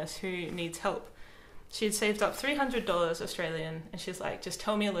conservationist who needs help. She had saved up $300 Australian, and she's like, just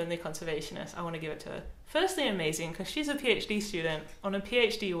tell me a lonely conservationist, I want to give it to her. Firstly, amazing, because she's a PhD student on a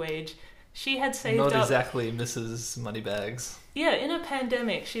PhD wage. She had saved up... Not exactly Mrs. Moneybags. Yeah, in a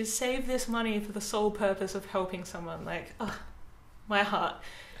pandemic, she's saved this money for the sole purpose of helping someone. My heart.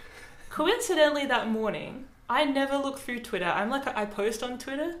 Coincidentally, that morning, I never look through Twitter. I post on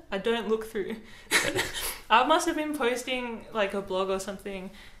Twitter. I don't look through. I must have been posting a blog or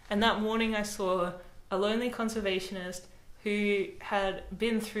something. And that morning I saw a lonely conservationist who had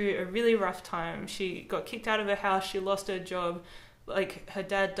been through a really rough time. She got kicked out of her house, she lost her job, like her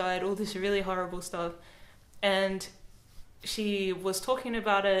dad died, all this really horrible stuff. And she was talking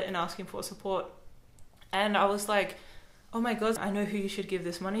about it and asking for support. And I was like, oh my God, I know who you should give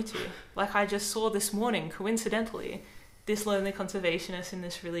this money to. Like, I just saw this morning, coincidentally, this lonely conservationist in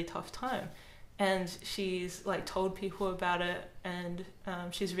this really tough time. And she's like told people about it, and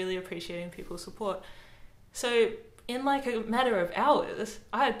she's really appreciating people's support. So in like a matter of hours,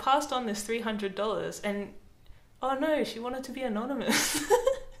 I had passed on this $300, and oh no, she wanted to be anonymous.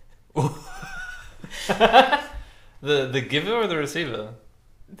 The giver or the receiver?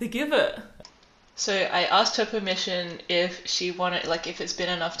 The giver. So I asked her permission if she wanted, like, if it's been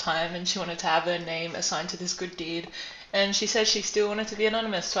enough time and she wanted to have her name assigned to this good deed. And she said she still wanted to be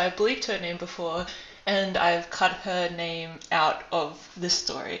anonymous. So I bleeped her name before, and I've cut her name out of this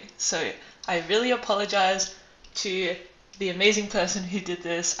story. So I really apologize to the amazing person who did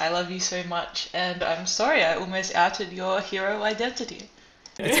this. I love you so much. And I'm sorry I almost outed your hero identity.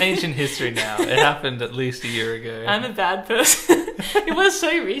 It's ancient history now. It happened at least a year ago. I'm a bad person. It was so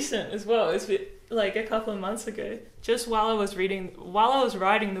recent as well. It's like a couple of months ago. Just while I was writing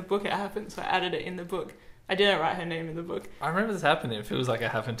the book, it happened. So I added it in the book. I didn't write her name in the book. I remember this happening. It feels like it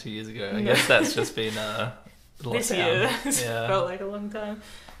happened 2 years ago. I guess that's just been this year. Yeah. Felt like a long time.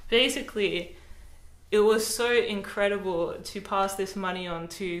 Basically, it was so incredible to pass this money on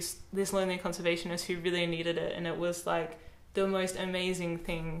to this lonely conservationist who really needed it, and it was like the most amazing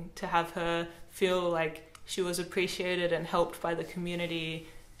thing to have her feel like she was appreciated and helped by the community.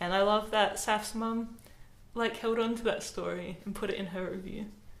 And I love that Saf's mum like held on to that story and put it in her review.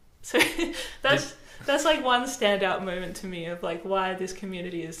 So that's like one standout moment to me of like why this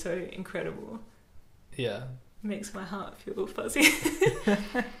community is so incredible. Yeah. Makes my heart feel fuzzy.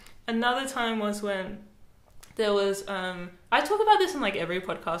 Another time was when there was I talk about this in like every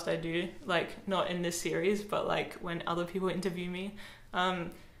podcast I do, like not in this series, but like when other people interview me.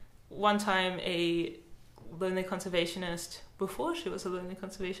 One time a lonely conservationist, before she was a lonely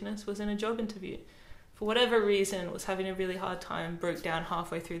conservationist, was in a job interview. For whatever reason, was having a really hard time, broke down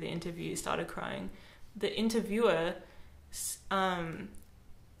halfway through the interview, started crying. The interviewer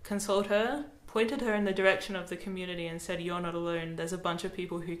consoled her, pointed her in the direction of the community and said, you're not alone. There's a bunch of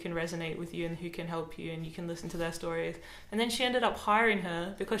people who can resonate with you and who can help you, and you can listen to their stories. And then she ended up hiring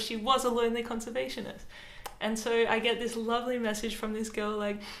her because she was a lonely conservationist. And so I get this lovely message from this girl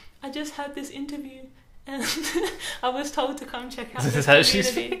like, I just had this interview and I was told to come check out this how community. She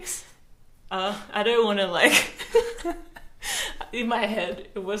speaks? I don't want to like... In my head,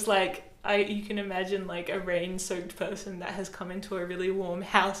 it was like, you can imagine like a rain-soaked person that has come into a really warm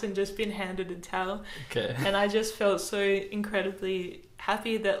house and just been handed a towel. Okay. And I just felt so incredibly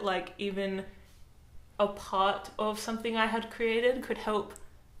happy that like even a part of something I had created could help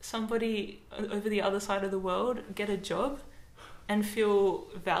somebody over the other side of the world get a job and feel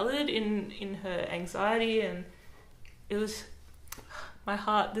valid in her anxiety. And it was my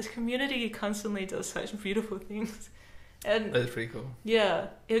heart. This community constantly does such beautiful things. And that's pretty cool. Yeah,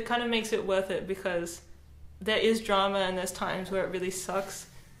 it kind of makes it worth it because there is drama and there's times where it really sucks,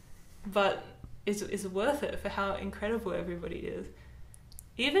 but it's worth it for how incredible everybody is.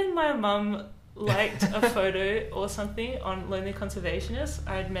 Even my mum liked a photo or something on Lonely Conservationists.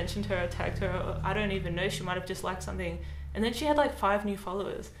 I had mentioned her, I tagged her, or I don't even know, she might have just liked something. And then she had like 5 new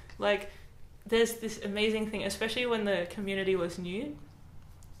followers. Like, there's this amazing thing, especially when the community was new.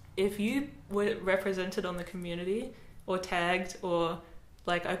 If you were represented on the community or tagged, or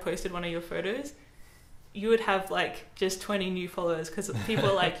like I posted one of your photos, you would have like just 20 new followers because people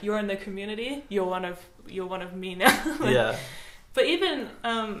are like, you're in the community, you're one of me now. Yeah. But even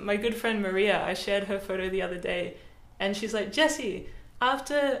my good friend Maria, I shared her photo the other day, and she's like, Jessie,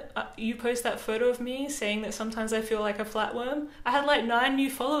 after you post that photo of me saying that sometimes I feel like a flatworm, I had like 9 new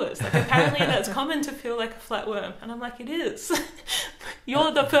followers. Like, apparently that's common to feel like a flatworm. And I'm like, it is.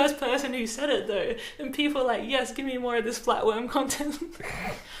 You're the first person who said it though. And people are like, yes, give me more of this flatworm content.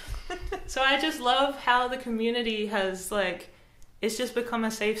 So I just love how the community has like, it's just become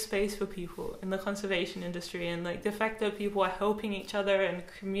a safe space for people in the conservation industry. And like the fact that people are helping each other and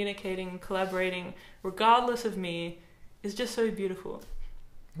communicating and collaborating regardless of me is just so beautiful.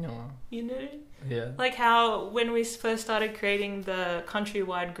 Oh. You know? Yeah. Like how when we first started creating the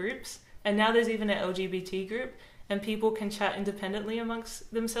countrywide groups, and now there's even an LGBT group, and people can chat independently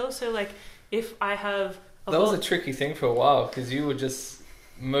amongst themselves. So like if I have... That was a tricky thing for a while, because you were just...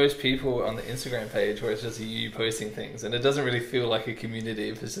 Most people on the Instagram page where it's just you posting things, and it doesn't really feel like a community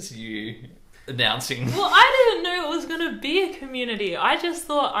if it's just you announcing. Well, I didn't know it was going to be a community. I just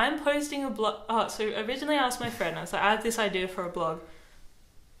thought I'm posting a blog. Oh, so originally I asked my friend, I was like, I have this idea for a blog.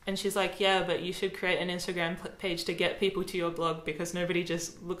 And she's like, yeah, but you should create an Instagram page to get people to your blog because nobody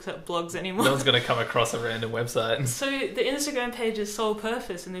just looks at blogs anymore. No one's going to come across a random website. So the Instagram page's sole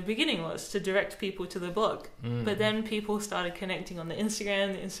purpose in the beginning was to direct people to the blog. But then people started connecting on the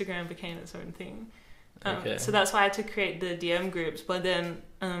Instagram became its own thing. Okay. So that's why I had to create the DM groups, but then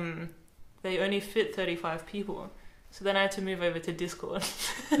they only fit 35 people. So then I had to move over to Discord.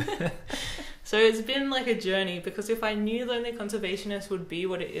 So it's been like a journey, because if I knew Lonely Conservationists would be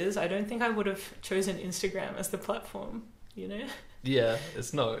what it is, I don't think I would have chosen Instagram as the platform, you know? Yeah,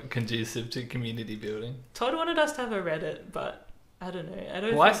 it's not conducive to community building. Todd wanted us to have a Reddit, but I don't know.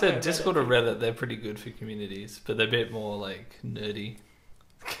 Well, I said Discord or Reddit, they're pretty good for communities, but they're a bit more like nerdy.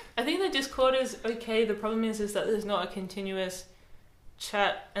 I think the Discord is okay. The problem is that there's not a continuous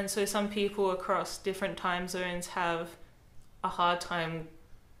chat, and so some people across different time zones have a hard time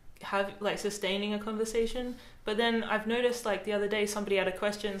sustaining a conversation. But then I've noticed, like, the other day somebody had a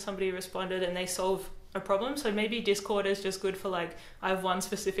question, somebody responded, and they solve a problem. So maybe Discord is just good for, like, I have one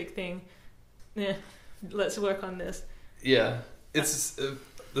specific thing, let's work on this. Yeah, it's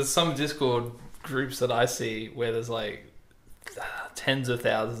there's some Discord groups that I see where there's like tens of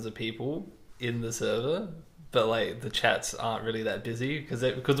thousands of people in the server, but like the chats aren't really that busy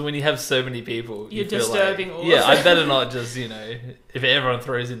because when you have so many people, you're you feel disturbing like, all yeah, of I them. better not just, you know, if everyone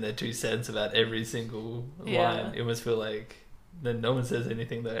throws in their 2 cents about every single line, it must feel like then no one says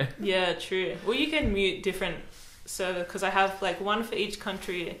anything though. Yeah, true. Well, you can mute different servers, because I have like one for each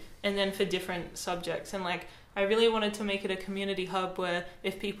country and then for different subjects, and like I really wanted to make it a community hub where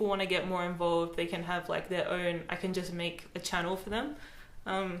if people want to get more involved, they can have like their own, I can just make a channel for them.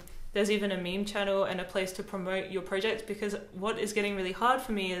 There's even a meme channel and a place to promote your project, because what is getting really hard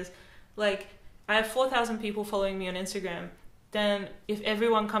for me is, like, I have 4,000 people following me on Instagram. Then if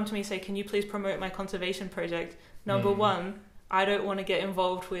everyone come to me and say, can you please promote my conservation project? Number one, I don't want to get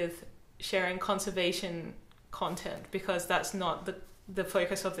involved with sharing conservation content because that's not the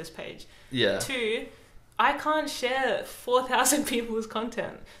focus of this page. Yeah. 2, I can't share 4,000 people's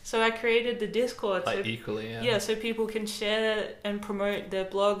content. So I created the Discord. Like equally, yeah. Yeah, so people can share and promote their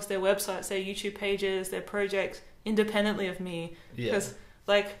blogs, their websites, their YouTube pages, their projects independently of me. Yeah. Because,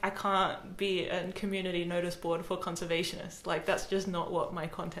 like, I can't be a community notice board for conservationists. Like, that's just not what my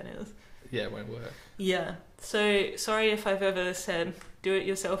content is. Yeah, it won't work. Yeah. So, sorry if I've ever said do it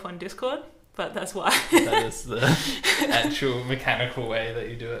yourself on Discord, but that's why. That is the actual mechanical way that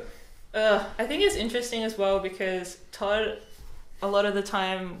you do it. I think it's interesting as well, because Todd, a lot of the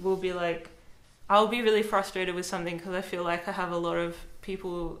time, will be like, I'll be really frustrated with something because I feel like I have a lot of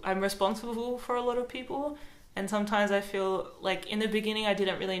people, I'm responsible for a lot of people, and sometimes I feel like in the beginning I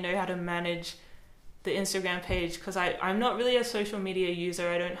didn't really know how to manage the Instagram page, because I'm not really a social media user.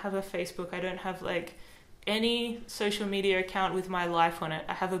 I don't have a Facebook, I don't have like any social media account with my life on it.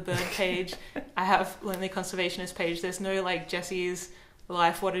 I have a bird page, I have Lonely Conservationist page, there's no like Jessie's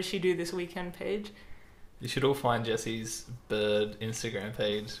life, what does she do this weekend page. You should all find Jessie's bird Instagram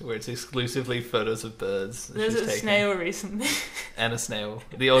page where it's exclusively photos of birds. There's a snail recently. And a snail.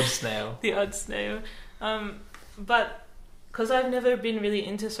 The odd snail. The odd snail. But because I've never been really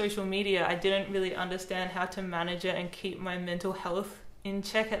into social media, I didn't really understand how to manage it and keep my mental health in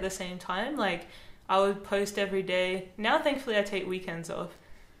check at the same time. Like, I would post every day. Now, thankfully, I take weekends off.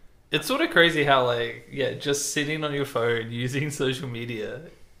 It's sort of crazy how, like, yeah, just sitting on your phone using social media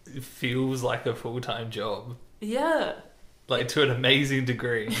feels like a full-time job. Yeah. Like, to an amazing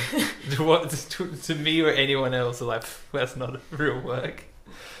degree. to me or anyone else, like, that's not real work.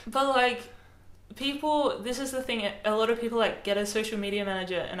 But, like, people, this is the thing, a lot of people, like, get a social media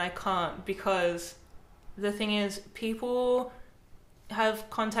manager, and I can't, because the thing is, people have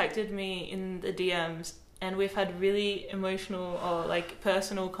contacted me in the DMs, and we've had really emotional or like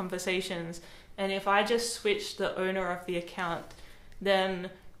personal conversations, and if I just switch the owner of the account, then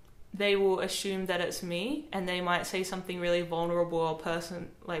they will assume that it's me, and they might say something really vulnerable or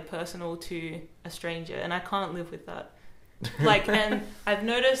personal to a stranger, and I can't live with that. Like, and I've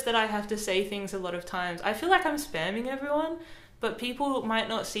noticed that I have to say things a lot of times. I feel like I'm spamming everyone, but people might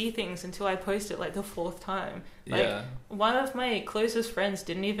not see things until I post it like the 4th time. Like, yeah. One of my closest friends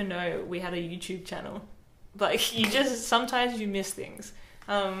didn't even know we had a YouTube channel. Like, sometimes you miss things.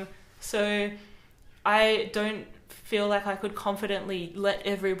 So I don't feel like I could confidently let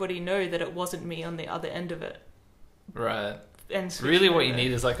everybody know that it wasn't me on the other end of it. Right. And really what you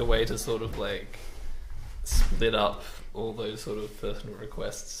need is like a way to sort of like split up all those sort of personal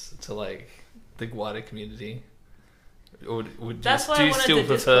requests to like the wider community. Or do That's why I you wanted still the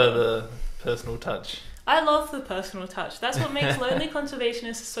prefer Discord. the personal touch? I love the personal touch. That's what makes Lonely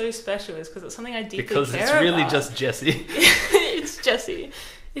Conservationists so special, is because it's something I deeply Because care it's really about. just Jessie. It's Jessie.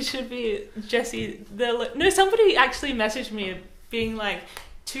 It should be Jessie. No, somebody actually messaged me being like,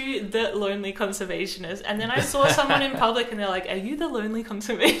 to the Lonely Conservationist, and then I saw someone in public and they're like, are you the Lonely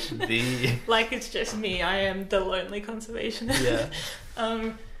Conservationist? Like, it's just me. I am the Lonely Conservationist.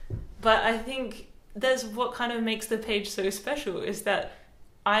 Yeah. But I think there's what kind of makes the page so special is that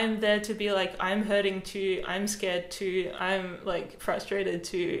I'm there to be like, I'm hurting too, I'm scared too, I'm like frustrated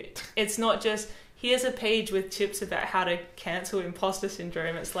too. It's not just, here's a page with tips about how to cancel imposter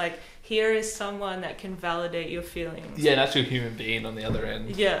syndrome. It's like, here is someone that can validate your feelings. Yeah, an actual human being on the other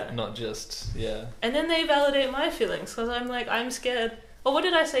end. Yeah. Not just, yeah. And then they validate my feelings because I'm like, I'm scared. Or what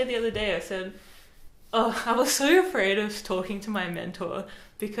did I say the other day? I said, oh, I was so afraid of talking to my mentor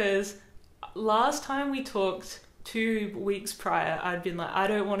because last time we talked 2 weeks prior, I'd been like, I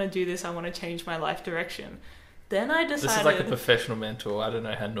don't want to do this. I want to change my life direction. Then I decided... This is like a professional mentor. I don't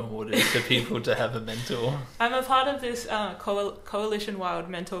know how normal it is for people to have a mentor. I'm a part of this Coalition Wild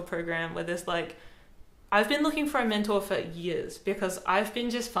mentor program where there's like... I've been looking for a mentor for years because I've been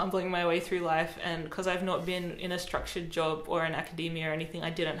just fumbling my way through life, and because I've not been in a structured job or in academia or anything, I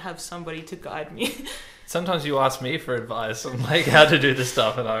didn't have somebody to guide me. Sometimes you ask me for advice on like how to do this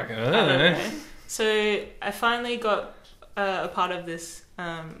stuff and I go, I don't know. So I finally got a part of this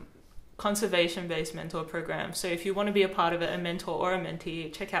conservation-based mentor program. So if you want to be a part of it, a mentor or a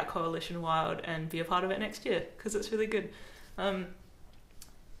mentee, check out Coalition Wild and be a part of it next year because it's really good.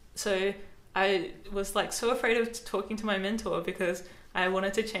 So I was like so afraid of talking to my mentor because I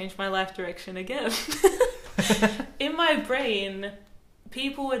wanted to change my life direction again. In my brain,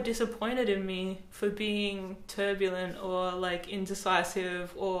 people were disappointed in me for being turbulent or like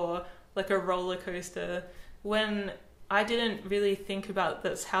indecisive or like a roller coaster when I didn't really think about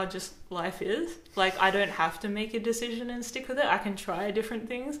that's how just life is. Like, I don't have to make a decision and stick with it. I can try different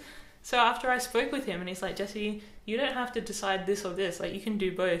things. So after I spoke with him and he's like, Jessie, you don't have to decide this or this. Like, you can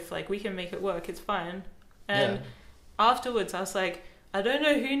do both. Like, we can make it work. It's fine. And afterwards I was like, I don't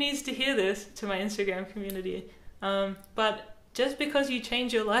know who needs to hear this to my Instagram community. But just because you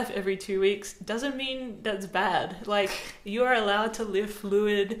change your life every 2 weeks doesn't mean that's bad. Like, you are allowed to live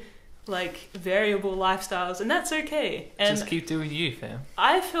fluid, like, variable lifestyles, and that's okay. And just keep doing you, fam.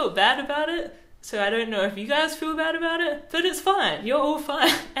 I felt bad about it, so I don't know if you guys feel bad about it, but it's fine. You're all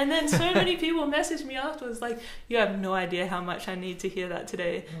fine. And then so many people messaged me afterwards like, you have no idea how much I need to hear that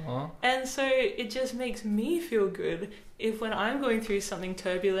today. Aww. And so it just makes me feel good if when I'm going through something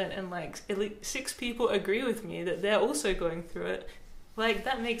turbulent and like at least 6 people agree with me that they're also going through it, like,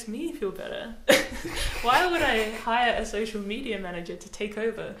 that makes me feel better. Why would I hire a social media manager to take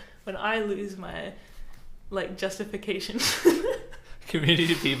over when I lose my, like, justification?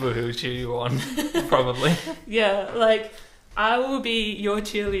 Community people who cheer you on, probably. Yeah, like, I will be your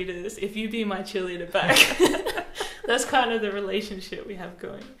cheerleaders if you be my cheerleader back. That's kind of the relationship we have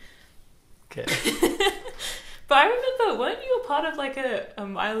going. Okay. But I remember, weren't you a part of, like, a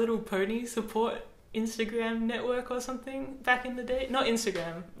My Little Pony support Instagram network or something back in the day? Not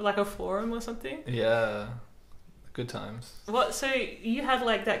Instagram, like a forum or something? Yeah. Good times. What? So you had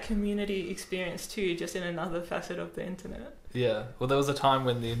like that community experience too, just in another facet of the internet. Yeah. Well, there was a time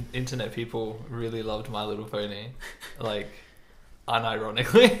when the internet people really loved My Little Pony, like,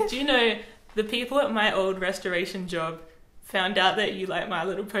 unironically. Do you know the people at my old restoration job found out that you like My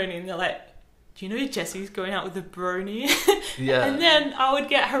Little Pony, and they're like, do you know Jessie's going out with a brony? Yeah. And then I would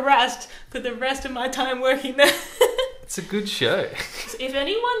get harassed for the rest of my time working there. It's a good show. If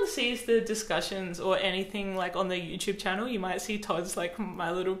anyone sees the discussions or anything like on the YouTube channel, you might see Todd's like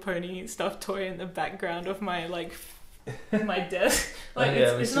My Little Pony stuffed toy in the background of my like my desk. Like,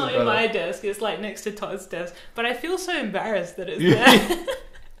 it's not in my desk, it's like next to Todd's desk. But I feel so embarrassed that it's there.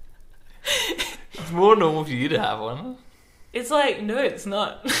 It's more normal for you to have one. It's like, no, it's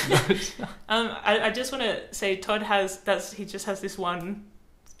not. No, it's not. I just want to say Todd he just has this one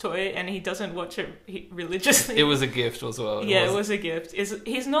toy and he doesn't watch it religiously. It was a gift as well. It was a gift.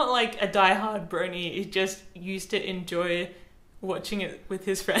 He's not like a diehard brony. He just used to enjoy watching it with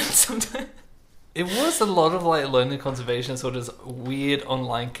his friends sometimes. It was a lot of like Lonely Conservation, sort of weird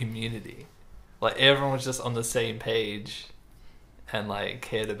online community. Like, everyone was just on the same page and like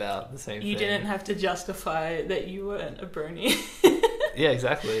cared about the same thing. You didn't have to justify that you weren't a brony. Yeah,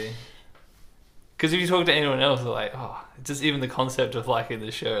 exactly. Because if you talk to anyone else, they're like, oh, just even the concept of liking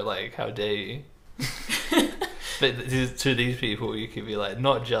the show, like, how dare you? But to these people, you could be like,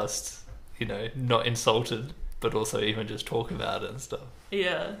 not just, not insulted, but also even just talk about it and stuff.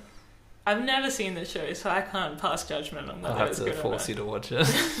 Yeah. I've never seen the show, so I can't pass judgment on whether I'll have it's to good or force not. you to watch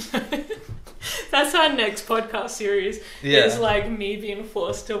it. That's our next podcast series. Yeah. Is like me being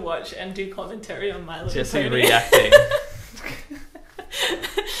forced to watch and do commentary on My Little Jessie Pony. reacting.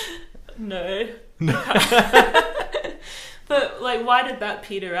 No. But like, why did that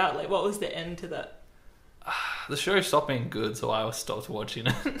peter out? Like, what was the end to that? The show stopped being good, so I stopped watching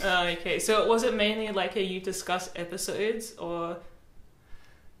it. Oh, okay. So was it mainly like you discuss episodes, or?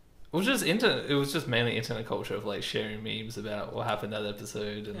 It was just mainly internet culture of like sharing memes about what happened that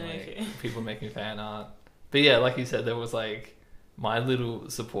episode and like people making fan art. But yeah, like you said, there was like my little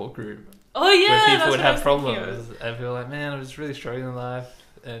support group. Oh yeah, where people that's would what I have was problems and feel like, man, I was really struggling in life,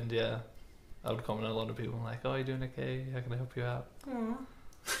 and yeah, I would comment on a lot of people like, oh, you doing okay? How can I help you out?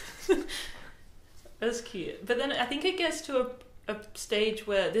 Aww. That's cute. But then I think it gets to a stage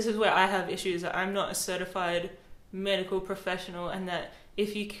where this is where I have issues. That I'm not a certified medical professional, and that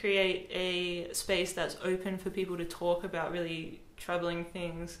if you create a space that's open for people to talk about really troubling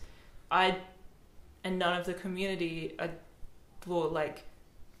things, and none of the community are, well, like,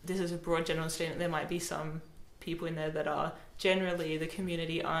 this is a broad general statement, there might be some people in there that are, generally the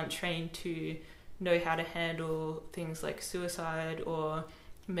community aren't trained to know how to handle things like suicide or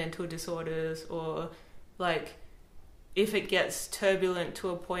mental disorders, or like if it gets turbulent to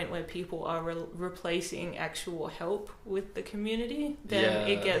a point where people are replacing actual help with the community, then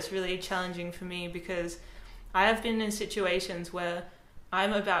it gets really challenging for me, because I have been in situations where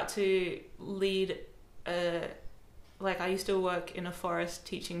I'm about to lead like I used to work in a forest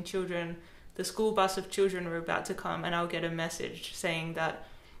teaching children. The school bus of children were about to come, and I'll get a message saying that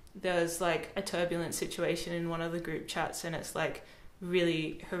there's like a turbulent situation in one of the group chats, and it's like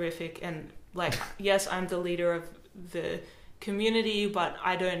really horrific, and like, yes, I'm the leader of the community, but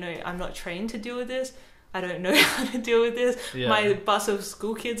I don't know, I'm not trained to deal with this. I don't know how to deal with this. My bus of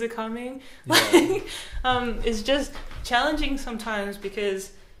school kids are coming. Like, it's just challenging sometimes,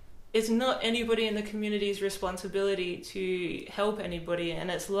 because it's not anybody in the community's responsibility to help anybody, and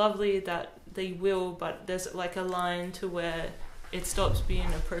it's lovely that they will, but there's like a line to where it stops being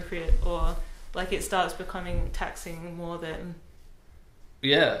appropriate, or like it starts becoming taxing more than...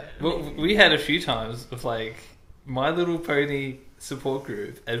 Yeah, well, we had a few times with like My Little Pony support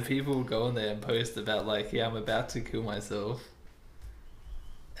group, and people would go on there and post about like, yeah, I'm about to kill myself,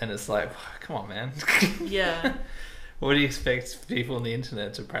 and it's like, come on, man. Yeah. What do you expect people on the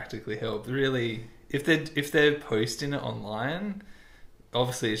internet to practically help? Really, if they're posting it online,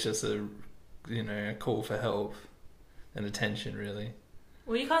 obviously it's just a call for help and attention, really.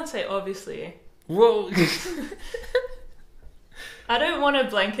 Well, you can't say obviously. Well, I don't want to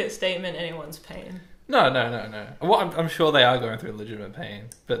blanket statement anyone's pain. No. Well, I'm sure they are going through legitimate pain,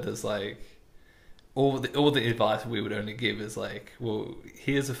 but there's like all the advice we would only give is like, well,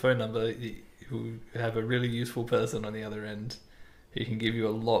 here's a phone number. Who have a really useful person on the other end who can give you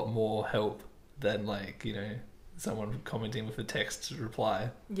a lot more help than like, someone commenting with a text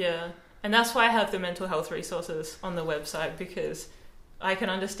reply. Yeah. And that's why I have the mental health resources on the website, because I can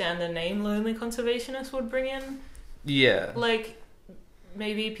understand the name Lonely Conservationists would bring in. Yeah. Like,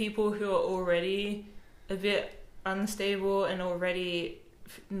 maybe people who are already a bit unstable and already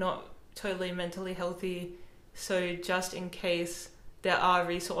not totally mentally healthy. So just in case, there are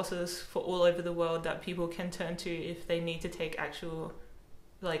resources for all over the world that people can turn to if they need to take actual,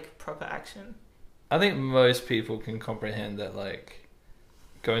 like, proper action. I think most people can comprehend that, like,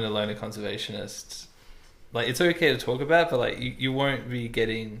 going to Lonely Conservationists, like, it's okay to talk about, but like you won't be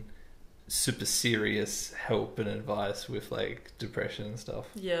getting super serious help and advice with like depression and stuff.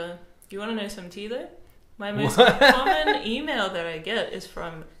 Yeah. You want to know some tea though? My most common email that I get is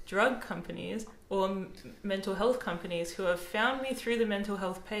from drug companies or mental health companies who have found me through the mental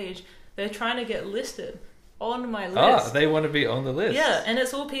health page. They're trying to get listed on my list. Ah, they want to be on the list. Yeah, and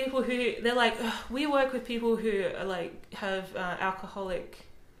it's all people who, they're like, we work with people who are like have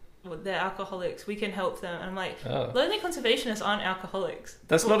they're alcoholics. We can help them. And I'm like, Lonely Conservationists aren't alcoholics.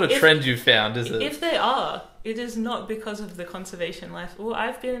 That's not a trend you found, is it? If they are, it is not because of the conservation life.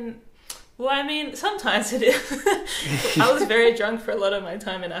 Sometimes it is. I was very drunk for a lot of my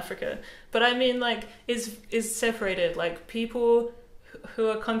time in Africa. But I mean, like, is separated. Like, people who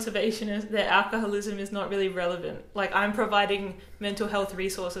are conservationists, their alcoholism is not really relevant. Like, I'm providing mental health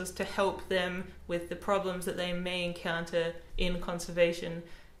resources to help them with the problems that they may encounter in conservation.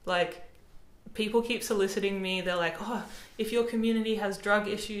 Like, people keep soliciting me. They're like, oh, if your community has drug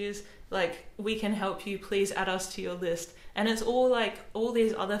issues, like, we can help you. Please add us to your list. And it's all like all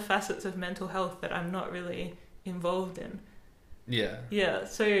these other facets of mental health that I'm not really involved in. Yeah. Yeah.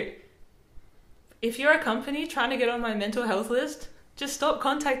 So if you're a company trying to get on my mental health list, just stop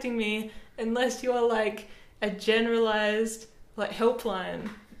contacting me unless you are like a generalized like helpline.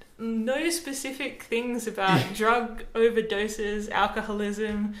 No specific things about drug overdoses,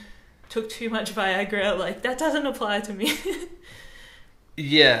 alcoholism, took too much Viagra. Like, that doesn't apply to me.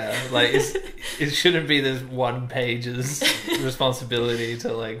 Yeah, like it shouldn't be this one page's responsibility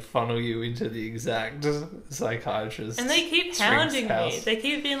to like funnel you into the exact psychiatrist. And they keep hounding me. They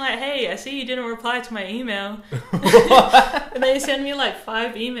keep being like, "Hey, I see you didn't reply to my email." And they send me like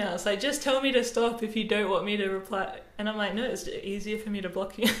 5 emails. Like, just tell me to stop if you don't want me to reply. And I'm like, no, it's easier for me to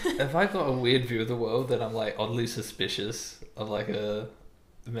block you. Have I got a weird view of the world that I'm like oddly suspicious of like a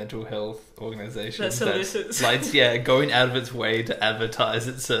mental health organization that solicits, like, yeah, going out of its way to advertise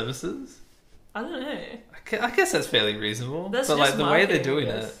its services? I don't know. I guess that's fairly reasonable. That's but just like the way they're marketing, doing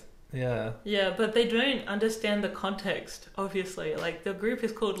it, yeah. Yeah, but they don't understand the context, obviously. Like, the group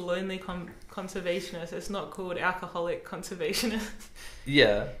is called Lonely Conservationists. It's not called Alcoholic Conservationists.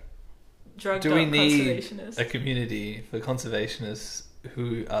 Yeah. Drugged Do we up need conservationists. a community for conservationists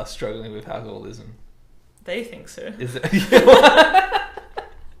who are struggling with alcoholism? They think so. Is it?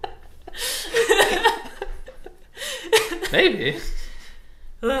 Maybe.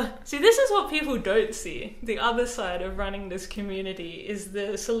 See, this is what people don't see. The other side of running this community is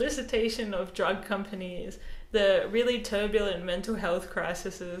the solicitation of drug companies, the really turbulent mental health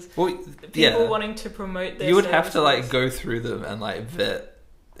crises, Well, people wanting to promote their You would have to services. like go through them and like vet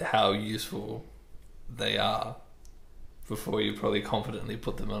how useful they are before you probably confidently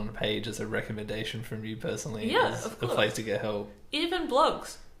put them on a page as a recommendation from you personally. Yeah, as of a course. place to get help. Even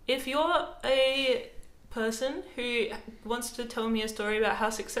blogs. If you're a person who wants to tell me a story about how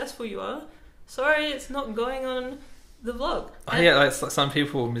successful you are, sorry, it's not going on the blog. Oh, yeah, like some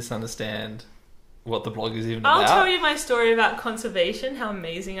people misunderstand what the blog is even I'll about. tell you my story about conservation, how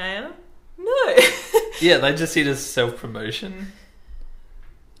amazing I am. No. Yeah, they just see it as self-promotion.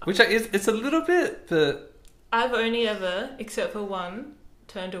 Which it's a little bit, but... I've only ever, except for one,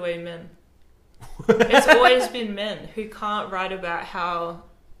 turned away men. It's always been men who can't write about how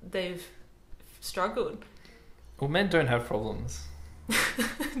they've struggled. Well, men don't have problems.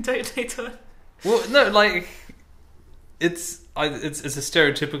 Don't they, Todd? Well, no, like... It's a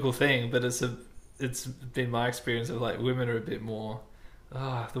stereotypical thing, but it's been my experience of like women are a bit more,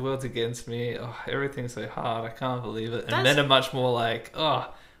 the world's against me, everything's so hard, I can't believe it. And men are much more like,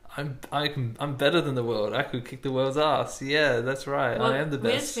 I'm better than the world, I could kick the world's ass. Yeah, that's right, I am the best.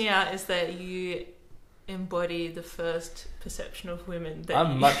 What weirds me out is that you embody the first perception of women. That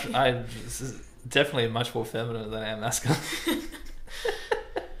I'm definitely much more feminine than I am masculine.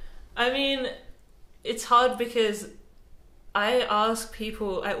 I mean, it's hard because I ask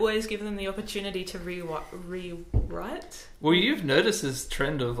people, I always give them the opportunity to rewrite. Well, you've noticed this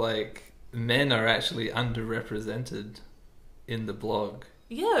trend of like men are actually underrepresented in the blog.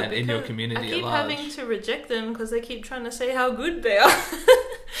 Yeah, and in your community I keep at large. having to reject them because they keep trying to say how good they are.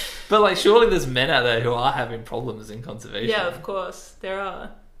 But like, surely there's men out there who are having problems in conservation. Yeah, of course, there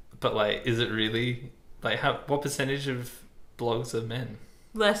are. But like, is it really like what percentage of blogs are men?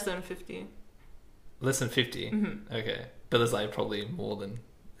 Less than 50. Less than 50? Mm-hmm. Okay. But there's like probably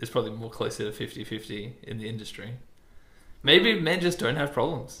it's probably more closer to 50-50 in the industry. Maybe men just don't have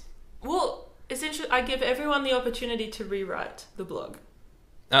problems. Well, essentially, I give everyone the opportunity to rewrite the blog.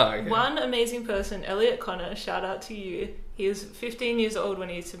 Oh, okay. One amazing person, Elliot Connor, shout out to you. He was 15 years old when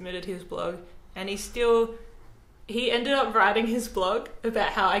he submitted his blog, and he ended up writing his blog about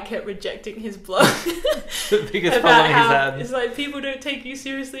how I kept rejecting his blog. The biggest problem he's had. It's like, people don't take you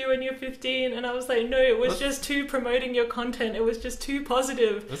seriously when you're 15, and I was like, no, it was just too promoting your content. It was just too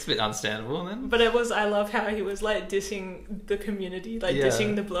positive. That's a bit understandable then. But I love how he was like dissing the community,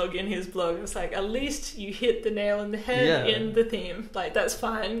 dissing the blog in his blog. It's like, at least you hit the nail on the head in the theme. Like, that's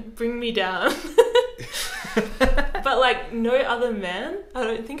fine. Bring me down. But like, no other man, I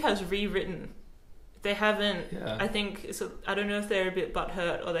don't think, has rewritten. They haven't. Yeah. I think I don't know if they're a bit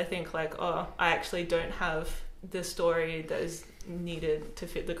butthurt, or they think like, I actually don't have the story that is needed to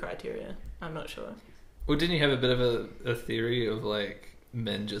fit the criteria. I'm not sure. Well, didn't you have a bit of a theory of like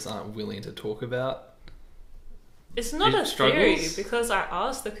men just aren't willing to talk about? It's not a theory, because I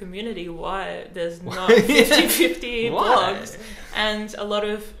asked the community why there's not 50-50 blogs, and a lot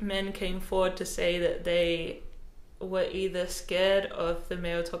of men came forward to say that they were either scared of the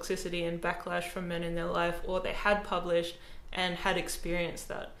male toxicity and backlash from men in their life, or they had published and had experienced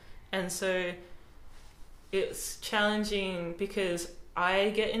that. And so it's challenging because I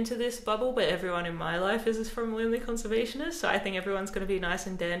get into this bubble, but everyone in my life is from Lonely Conservationists, so I think everyone's going to be nice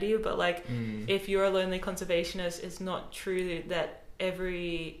and dandy. But like, if you're a Lonely Conservationist, it's not true that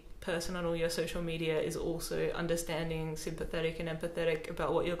every person on all your social media is also understanding, sympathetic and empathetic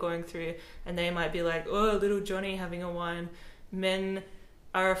about what you're going through, and they might be like, oh, little Johnny having a wine. Men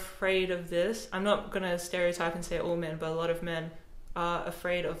are afraid of this. I'm not going to stereotype and say all men, but a lot of men are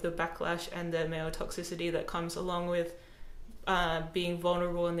afraid of the backlash and the male toxicity that comes along with being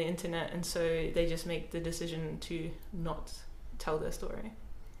vulnerable on the internet, and so they just make the decision to not tell their story.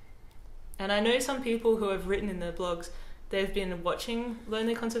 And I know some people who have written in their blogs, they've been watching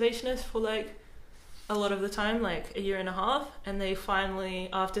Lonely Conservationists for like a lot of the time, like a year and a half, and they finally,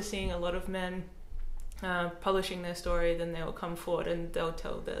 after seeing a lot of men publishing their story, then they'll come forward and they'll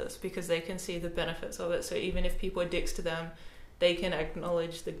tell theirs because they can see the benefits of it. So even if people are dicks to them, they can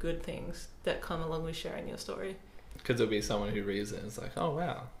acknowledge the good things that come along with sharing your story. Because there'll be someone who reads it and it's like, oh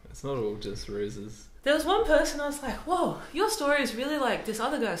wow, it's not all just roses. There was one person I was like, whoa, your story is really like this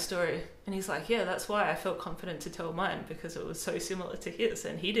other guy's story. And he's like, yeah, that's why I felt confident to tell mine, because it was so similar to his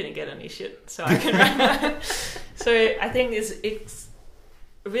and he didn't get any shit, so I can write mine. So I think it's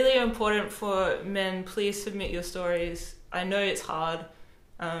really important for men, please submit your stories. I know it's hard,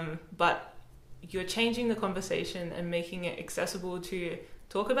 but you're changing the conversation and making it accessible to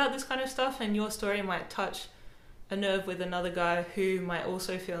talk about this kind of stuff, and your story might touch a nerve with another guy who might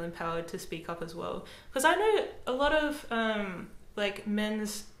also feel empowered to speak up as well. Because I know a lot of like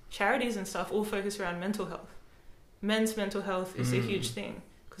men's charities and stuff all focus around mental health. Men's mental health is a huge thing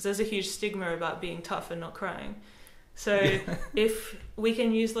because there's a huge stigma about being tough and not crying. So if we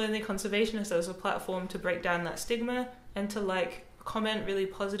can use Lonely Conservationists as a platform to break down that stigma and to like comment really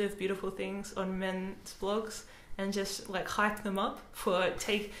positive, beautiful things on men's blogs and just like hype them up for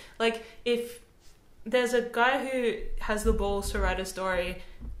if there's a guy who has the balls to write a story,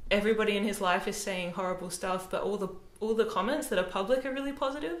 everybody in his life is saying horrible stuff, but all the comments that are public are really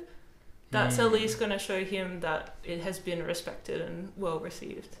positive, that's at least going to show him that it has been respected and well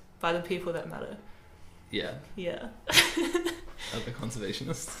received by the people that matter. Yeah. Other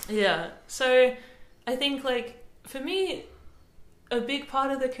conservationists. Yeah. So I think like for me, a big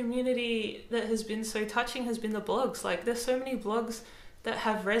part of the community that has been so touching has been the blogs. Like there's so many blogs that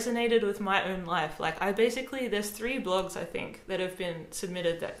have resonated with my own life. Like there's 3 blogs I think that have been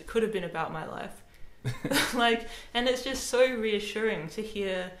submitted that could have been about my life. And it's just so reassuring to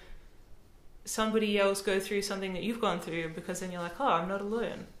hear somebody else go through something that you've gone through, because then you're like, oh, I'm not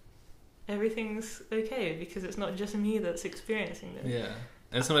alone. Everything's okay because it's not just me that's experiencing this. Yeah.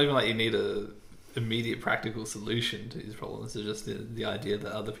 And it's not even like you need a immediate practical solution to these problems. It's just the idea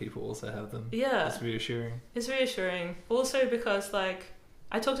that other people also have them. Yeah. It's reassuring. It's reassuring. Also because like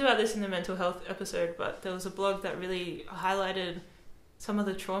I talked about this in the mental health episode, but there was a blog that really highlighted some of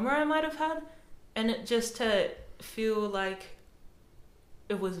the trauma I might have had, and it just to feel like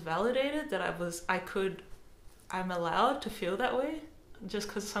it was validated that I'm allowed to feel that way just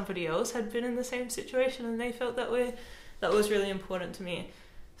because somebody else had been in the same situation and they felt that way. That was really important to me.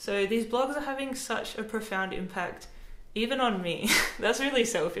 So these blogs are having such a profound impact, even on me. That's really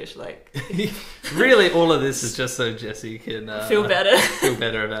selfish. Like, really, all of this is just so Jessie can feel better. Feel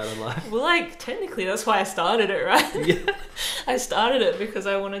better about her life. Well, like technically, that's why I started it, right? Yeah. I started it because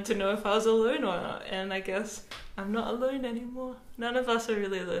I wanted to know if I was alone or not, and I guess I'm not alone anymore. None of us are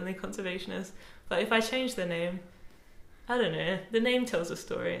really lonely conservationists. But if I change the name, I don't know. The name tells a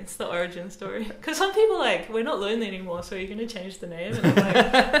story. It's the origin story. Because some people are like, we're not lonely anymore, so you're going to change the name. And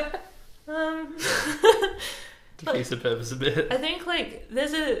I'm like, defeats the purpose a bit. I think like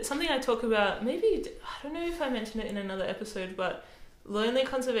there's something I talk about. Maybe I don't know if I mentioned it in another episode, but Lonely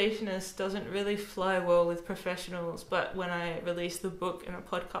Conservationist doesn't really fly well with professionals. But when I released the book and a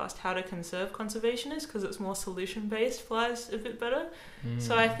podcast, How to Conserve Conservationists, because it's more solution based, flies a bit better.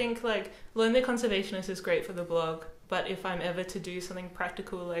 So I think like Lonely Conservationist is great for the blog. But if I'm ever to do something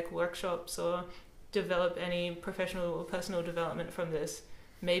practical like workshops or develop any professional or personal development from this,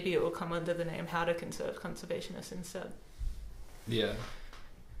 maybe it will come under the name How to Conserve Conservationists instead. Yeah.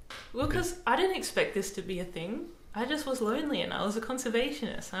 Well, because I didn't expect this to be a thing. I just was lonely and I was a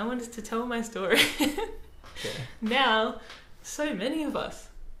conservationist. I wanted to tell my story. Okay. Now, so many of us.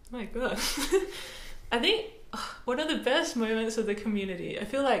 My God. I think one of the best moments of the community, I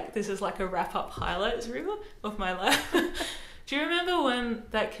feel like this is like a wrap-up highlights reel of my life. Do you remember when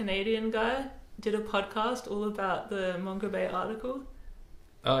that Canadian guy did a podcast all about the Mongo Bay article?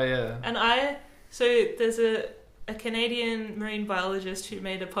 Oh, yeah. And so there's a Canadian marine biologist who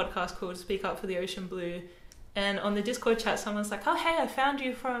made a podcast called Speak Up for the Ocean Blue. And on the Discord chat, someone's like, oh, hey, I found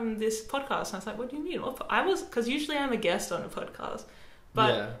you from this podcast. And I was like, what do you mean? Because usually I'm a guest on a podcast.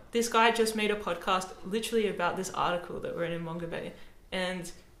 But This guy just made a podcast literally about this article that we're in Mongo Bay.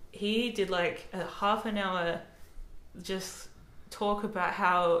 And he did like a half an hour just talk about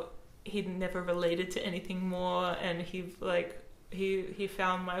how he'd never related to anything more, and he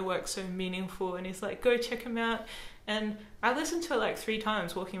found my work so meaningful, and he's like, go check him out. And I listened to it like 3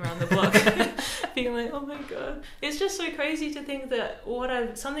 times walking around the block, being like, oh my god, it's just so crazy to think that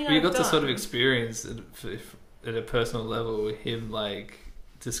you got to sort of experience it at a personal level, him like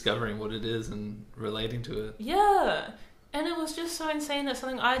discovering what it is and relating to it. Yeah, and it was just so insane that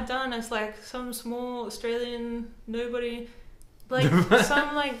something I'd done as like some small Australian nobody, like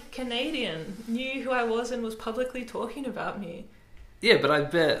some like Canadian, knew who I was and was publicly talking about me. Yeah, but I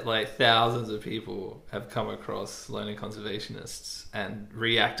bet like thousands of people have come across Lonely Conservationists and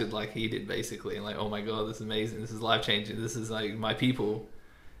reacted like he did, basically, and like, oh my god, this is amazing, this is life changing, this is like my people,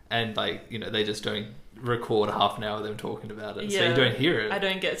 and like, you know, they just don't record half an hour of them talking about it, so you don't hear it. I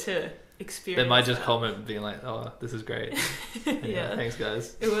don't get to experience. They might just comment being like, oh, this is great. Yeah, thanks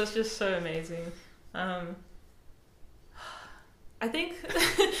guys. It was just so amazing. I think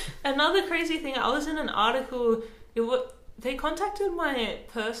another crazy thing, I was in an article, they contacted my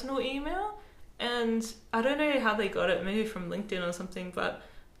personal email, and I don't know how they got it, maybe from LinkedIn or something, but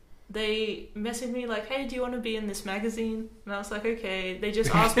they messaged me like, hey, do you want to be in this magazine? And I was like, okay. They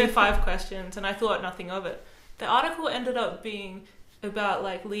just asked me 5 questions, and I thought nothing of it. The article ended up being about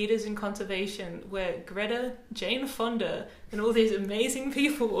like leaders in conservation, where Greta, Jane Fonda, and all these amazing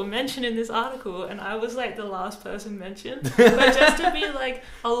people were mentioned in this article, and I was like the last person mentioned. But just to be like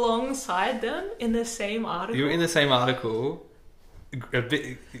alongside them in the same article. You were in the same article, a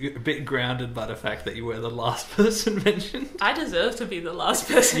bit grounded by the fact that you were the last person mentioned. I deserve to be the last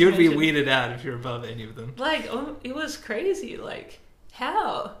person You would mentioned. be weirded out if you're above any of them. Like, it was crazy. Like,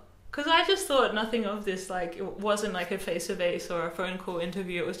 how? Because I just thought nothing of this. Like, it wasn't like a face-to-face or a phone call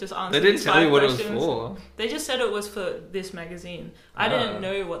interview. It was just answering. They didn't tell you what questions. it was for. They just said it was for this magazine. I didn't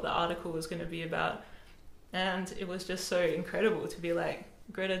know what the article was going to be about, and it was just so incredible to be like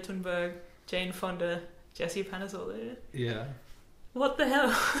Greta Thunberg, Jane Fonda, Jessie Panazzolo. Yeah. What the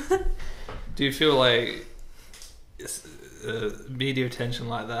hell? Do you feel like media attention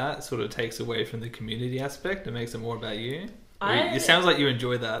like that sort of takes away from the community aspect and makes it more about you? It sounds like you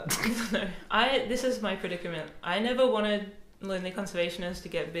enjoy that. No, this is my predicament. I never wanted Lonely Conservationists to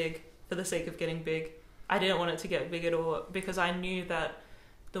get big for the sake of getting big. I didn't want it to get big at all, because I knew that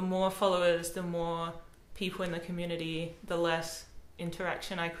the more followers, the more people in the community, the less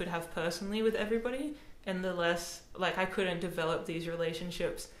interaction I could have personally with everybody, and the less, like, I couldn't develop these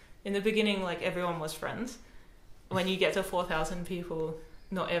relationships. In the beginning, like, everyone was friends. When you get to 4,000 people,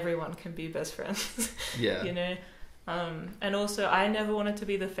 not everyone can be best friends. Yeah. You know? And also, I never wanted to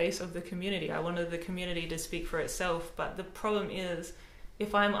be the face of the community. I wanted the community to speak for itself. But the problem is,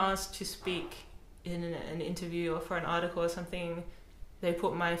 if I'm asked to speak in an interview or for an article or something, they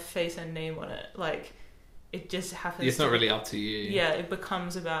put my face and name on it. Like, it just happens. It's not really up to you. Yeah, it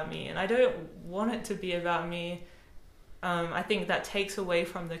becomes about me. And I don't want it to be about me. I think that takes away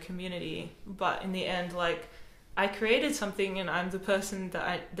from the community. But in the end, like, I created something, and I'm the person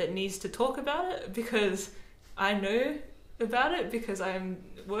that needs to talk about it, because I know about it, because I'm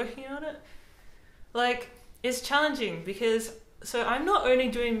working on it. Like, it's challenging because, so I'm not only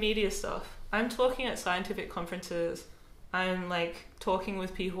doing media stuff, I'm talking at scientific conferences, I'm like talking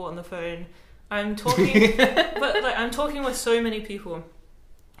with people on the phone, I'm talking, but like I'm talking with so many people.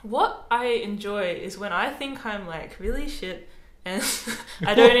 What I enjoy is when I think I'm like really shit, and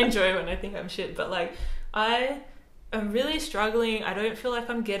I don't enjoy when I think I'm shit, but like I am really struggling, I don't feel like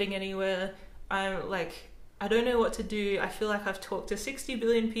I'm getting anywhere, I'm like, I don't know what to do. I feel like I've talked to 60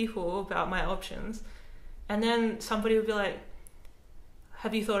 billion people about my options. And then somebody would be like,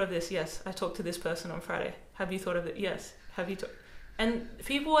 have you thought of this? Yes. I talked to this person on Friday. Have you thought of it? Yes. Have you talked? And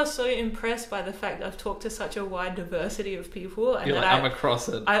people are so impressed by the fact that I've talked to such a wide diversity of people. And you're that like, I'm across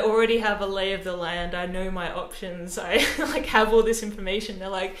it. I already have a lay of the land. I know my options. I like have all this information. They're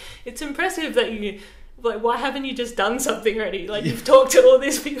like, it's impressive that you... Like, why haven't you just done something already? Like, you've talked to all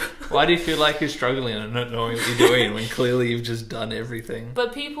these people. Why do you feel like you're struggling and not knowing what you're doing when clearly you've just done everything?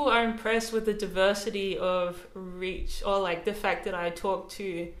 But people are impressed with the diversity of reach, or like the fact that I talk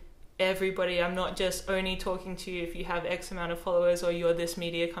to everybody. I'm not just only talking to you if you have X amount of followers or you're this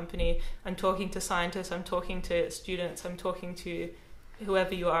media company. I'm talking to scientists, I'm talking to students, I'm talking to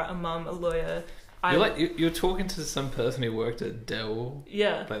whoever you are, a mum, a lawyer. You're talking to some person who worked at Dell,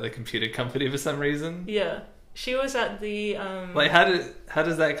 yeah, like the computer company, for some reason. Yeah, she was at the like how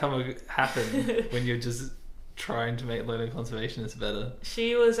does that happen when you're just trying to make Lonely Conservationists better?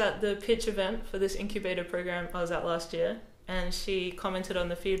 She was at the pitch event for this incubator program I was at last year, and she commented on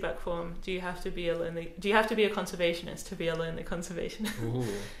the feedback form, do you have to be a conservationist to be a lonely conservationist? Ooh.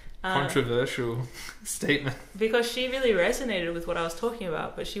 Controversial statement. Because she really resonated with what I was talking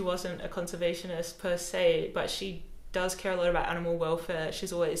about, but she wasn't a conservationist per se, but she does care a lot about animal welfare.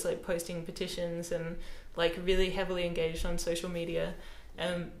 She's always like posting petitions and like really heavily engaged on social media.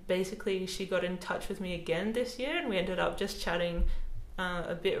 And basically she got in touch with me again this year, and we ended up just chatting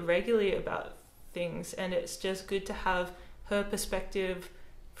a bit regularly about things. And it's just good to have her perspective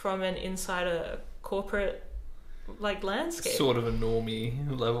from an insider corporate like landscape, sort of a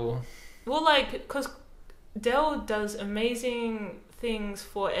normie level. Well, like, because Dell does amazing things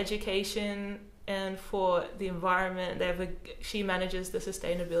for education and for the environment. She manages the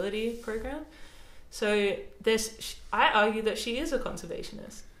sustainability program, so I argue that she is a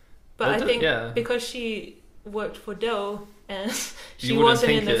conservationist, but I think because she worked for Dell and she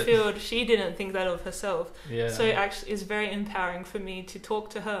wasn't in the field, she didn't think that of herself. So it actually is very empowering for me to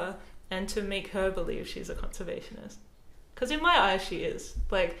talk to her and to make her believe she's a conservationist. Because in my eyes, she is.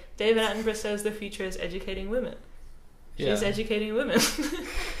 Like, David Attenborough says the future is educating women. She's educating women.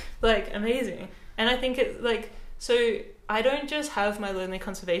 Like, amazing. And I think it's like, so I don't just have my Lonely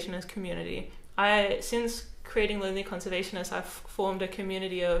Conservationist community. Since creating Lonely Conservationists, I've formed a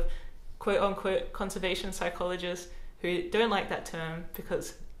community of quote-unquote conservation psychologists who don't like that term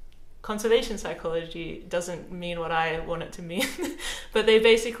because conservation psychology doesn't mean what I want it to mean. But they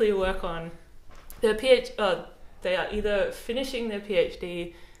basically work on their they are either finishing their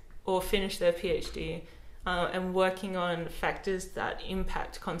PhD or finish their PhD and working on factors that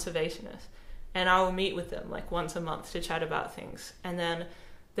impact conservationists. And I will meet with them like once a month to chat about things. And then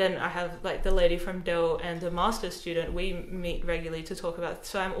I have like the lady from Dell and a master's student. We meet regularly to talk about.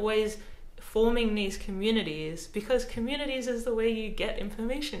 So I'm always forming these communities, because communities is the way you get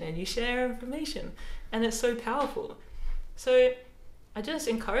information and you share information, and it's so powerful. So I just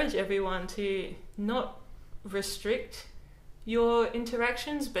encourage everyone to not restrict your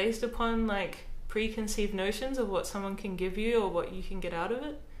interactions based upon like preconceived notions of what someone can give you or what you can get out of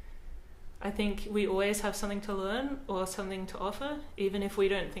it. I think we always have something to learn or something to offer, even if we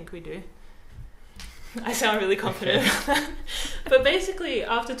don't think we do. I sound really confident. Okay. But basically,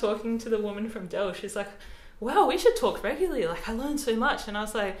 after talking to the woman from Dell, she's like, wow, we should talk regularly. Like, I learned so much. And I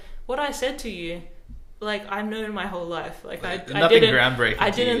was like, what I said to you, like, I've known my whole life. Like, I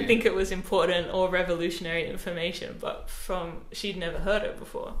didn't think it was important or revolutionary information, but she'd never heard it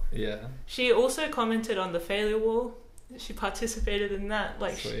before. Yeah. She also commented on the failure wall. She participated in that.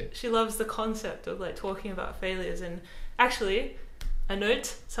 Like, she loves the concept of, like, talking about failures. And actually, a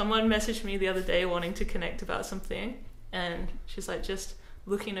note, someone messaged me the other day wanting to connect about something, and she's like, just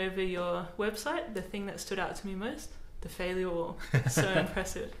looking over your website, the thing that stood out to me most, the failure wall. So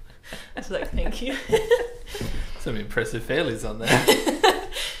impressive. I was like, thank you. Some impressive failures on there.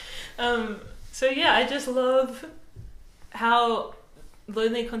 So yeah, I just love how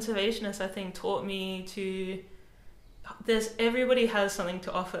Lonely Conservationists, I think, taught me to everybody has something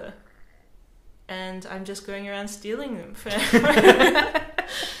to offer, and I'm just going around stealing them.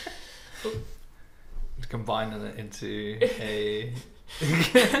 Combining it into a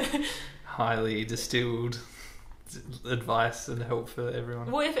highly distilled advice and help for everyone.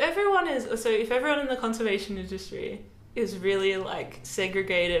 Well, if everyone in the conservation industry is really like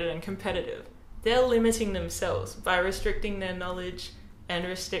segregated and competitive, they're limiting themselves by restricting their knowledge and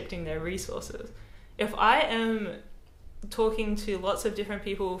restricting their resources. If I am talking to lots of different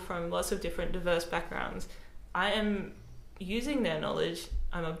people from lots of different diverse backgrounds, I am using their knowledge,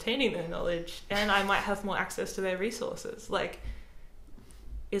 I'm obtaining their knowledge, and I might have more access to their resources. Like,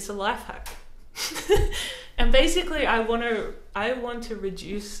 it's a life hack. And basically I want to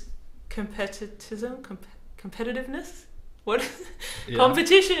reduce competitiveness. What? Yeah.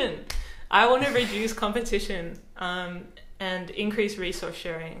 Competition. I want to reduce competition and increase resource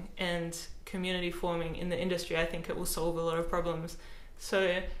sharing and community forming in the industry. I think it will solve a lot of problems.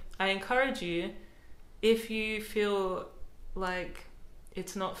 So I encourage you, if you feel like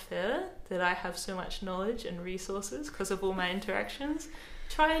it's not fair that I have so much knowledge and resources because of all my interactions,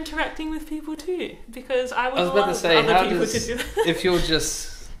 try interacting with people too, because I was about to say, other people to do that. If you're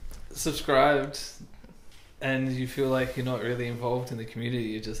just subscribed and you feel like you're not really involved in the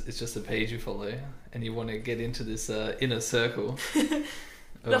community, it's just a page you follow, and you want to get into this inner circle.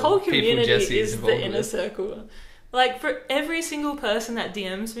 The whole community is the inner circle. Like, for every single person that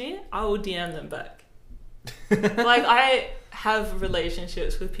DMs me, I will DM them back. Like, I have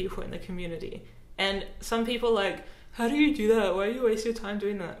relationships with people in the community, and some people like, how do you do that? Why do you waste your time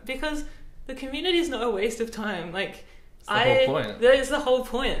doing that? Because the community is not a waste of time. Like, that is the whole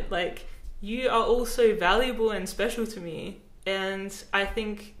point. Like, you are also valuable and special to me, and I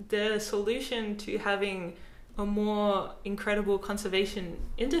think the solution to having a more incredible conservation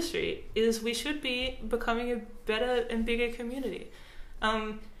industry is we should be becoming a better and bigger community.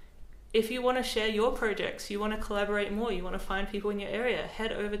 If you want to share your projects, you want to collaborate more, you want to find people in your area,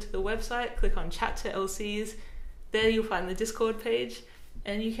 head over to the website, click on Chat to LCs. There you'll find the Discord page,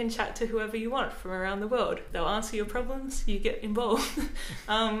 and you can chat to whoever you want from around the world. They'll answer your problems, you get involved.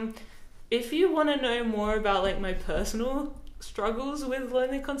 If you want to know more about like my personal struggles with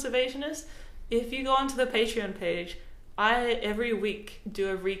Lonely Conservationists, if you go onto the Patreon page, I every week do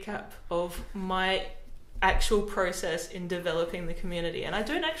a recap of my actual process in developing the community. And I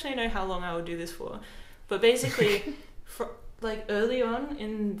don't actually know how long I will do this for, but basically like early on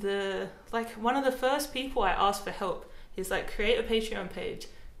in the, like one of the first people I asked for help is like, create a Patreon page.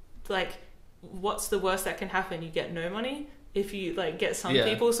 Like, what's the worst that can happen? You get no money. If you like get some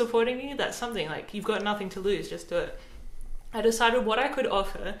people supporting you, that's something, like you've got nothing to lose, just do it. I decided what I could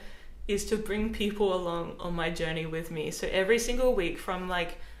offer is to bring people along on my journey with me. So every single week from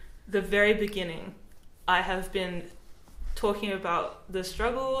like the very beginning, I have been talking about the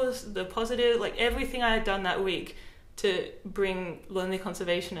struggles, the positive, like everything I had done that week to bring Lonely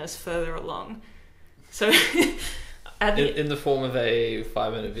Conservationists further along. So in the form of a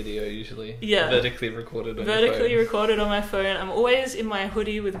 5-minute video, usually. Yeah. Vertically recorded on Vertically your phone. recorded on my phone. I'm always in my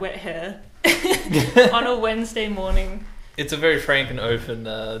hoodie with wet hair on a Wednesday morning. It's a very frank and open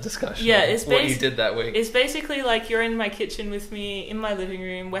discussion of what you did that week. It's basically like you're in my kitchen with me, in my living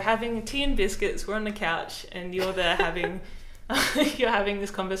room. We're having tea and biscuits. We're on the couch, and you're there having you're having this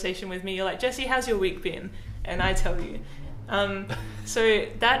conversation with me. You're like, Jessie, how's your week been? And I tell you. So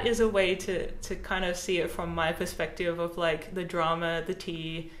that is a way to kind of see it from my perspective of like the drama, the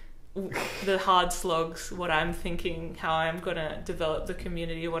tea, the hard slugs, what I'm thinking, how I'm going to develop the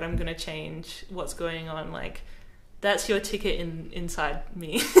community, what I'm going to change, what's going on. Like, that's your ticket inside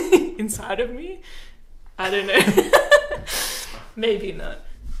me. Inside of me? I don't know. Maybe not.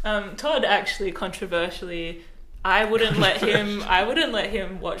 Todd actually, controversially, I wouldn't let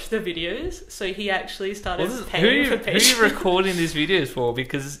him watch the videos, so he actually started paying for Patreon. Who are you recording these videos for?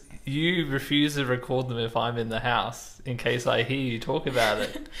 Because you refuse to record them if I'm in the house, in case I hear you talk about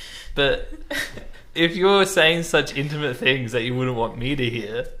it. But if you're saying such intimate things that you wouldn't want me to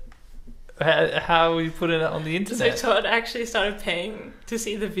hear, how are you putting it on the internet? So Todd actually started paying to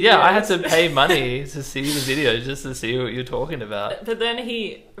see the videos. Yeah, I had to pay money to see the videos just to see what you're talking about. But then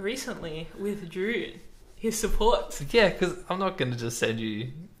he recently withdrew his support. Yeah, because I'm not going to just send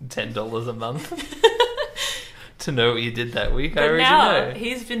you $10 a month to know what you did that week. But I already now know.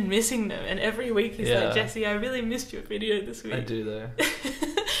 He's been missing them, and every week he's like, Jessie, I really missed your video this week. I do though.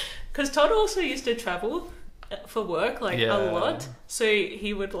 Because Todd also used to travel for work a lot, so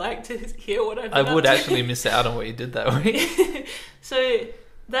he would like to hear what I've been I would up to. actually miss out on what you did that week. So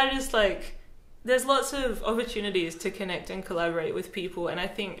that is like, there's lots of opportunities to connect and collaborate with people, and I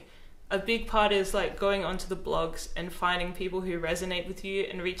think a big part is like going onto the blogs and finding people who resonate with you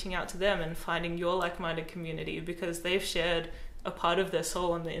and reaching out to them and finding your like-minded community, because they've shared a part of their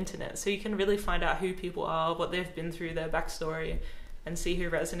soul on the internet. So you can really find out who people are, what they've been through, their backstory, and see who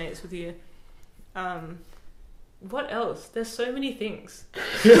resonates with you. What else? There's so many things.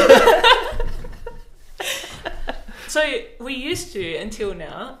 So we used to, until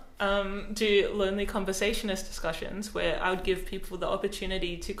now, do Lonely Conservationist discussions where I would give people the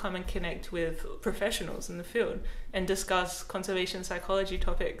opportunity to come and connect with professionals in the field and discuss conservation psychology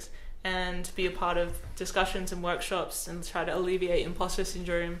topics and be a part of discussions and workshops and try to alleviate imposter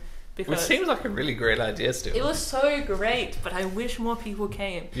syndrome. Which seems like a really great idea still. It was so great, but I wish more people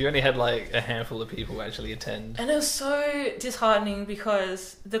came. You only had like a handful of people actually attend. And it was so disheartening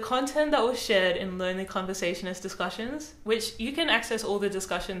because the content that was shared in Lonely Conservationist discussions, which you can access all the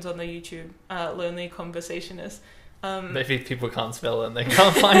discussions on the YouTube, Lonely Conservationist. Maybe people can't spell it and they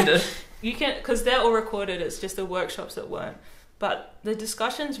can't find it. You can, because they're all recorded, it's just the workshops that weren't. But the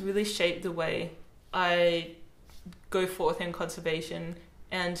discussions really shaped the way I go forth in conservation,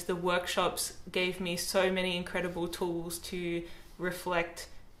 and the workshops gave me so many incredible tools to reflect.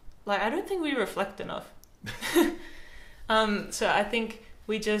 Like, I don't think we reflect enough. So I think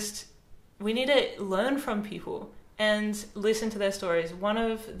we need to learn from people and listen to their stories. One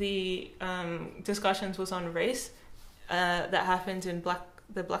of the discussions was on race that happened in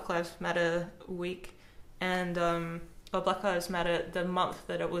the Black Lives Matter week, and or Black Lives Matter, the month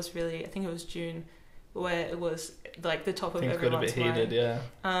that it was really, I think it was June, where it was like the top of everyone's mind. Things got a bit heated,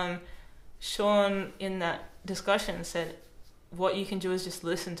 yeah. Sean in that discussion said, what you can do is just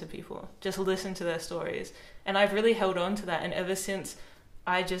listen to people, just listen to their stories. And I've really held on to that, and ever since,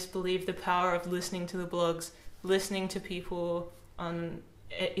 I just believe the power of listening to the blogs, listening to people on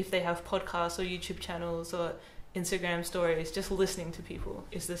if they have podcasts or YouTube channels or Instagram stories, just listening to people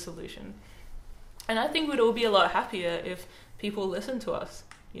is the solution. And I think we'd all be a lot happier if people listen to us,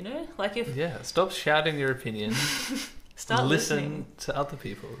 you know? Like if... Yeah, stop shouting your opinion. Start listening to other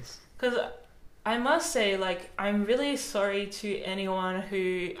people's. Because I must say, like, I'm really sorry to anyone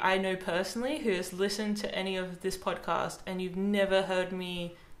who I know personally who has listened to any of this podcast and you've never heard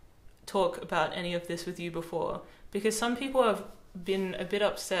me talk about any of this with you before. Because some people have been a bit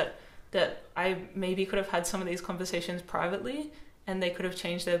upset that I maybe could have had some of these conversations privately and they could have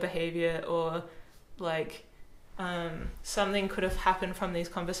changed their behavior, or like something could have happened from these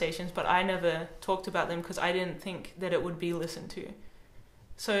conversations, but I never talked about them because I didn't think that it would be listened to.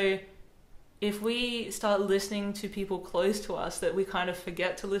 So if we start listening to people close to us that we kind of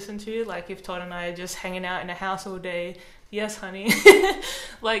forget to listen to, like if Todd and I are just hanging out in a house all day, yes honey,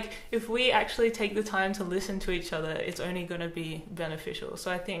 like if we actually take the time to listen to each other, it's only going to be beneficial.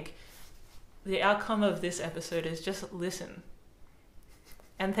 So I think the outcome of this episode is just listen.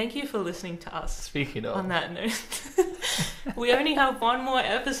 And thank you for listening to us. Speaking of, on that note, we only have one more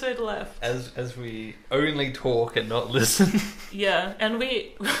episode left. As we only talk and not listen. Yeah, and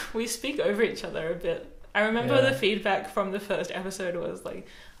we speak over each other a bit. I remember the feedback from the first episode was like,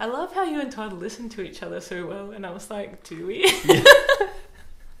 I love how you and Todd listen to each other so well. And I was like, do we? Yeah.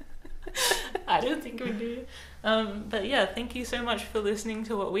 I don't think we do. But yeah, thank you so much for listening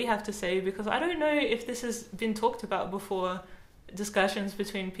to what we have to say, because I don't know if this has been talked about before, discussions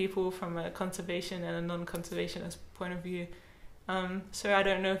between people from a conservation and a non-conservationist point of view. So I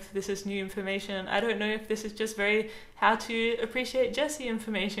don't know if this is new information. I don't know if this is just very how to appreciate Jessie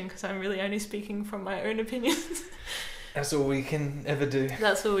information, because I'm really only speaking from my own opinions. That's all we can ever do.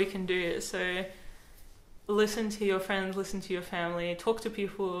 That's all we can do. So listen to your friends, listen to your family, talk to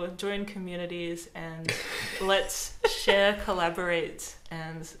people, join communities, and let's share, collaborate,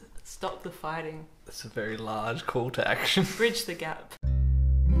 and stop the fighting. That's a very large call to action. Bridge the gap.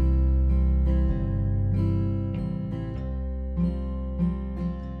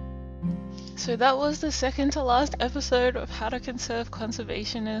 So that was the second to last episode of How to Conserve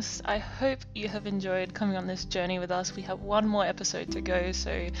Conservationists. I hope you have enjoyed coming on this journey with us. We have one more episode to go,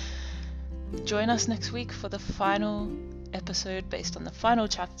 so join us next week for the final episode based on the final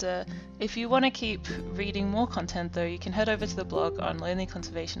chapter. If you want to keep reading more content though, you can head over to the blog on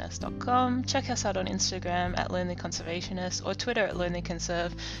lonelyconservationist.com, check us out on Instagram at lonelyconservationist or Twitter at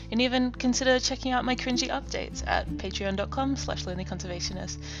lonelyconserve, and even consider checking out my cringy updates at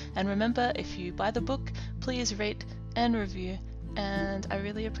patreon.com/lonelyconservationist. And remember, if you buy the book, please rate and review, and I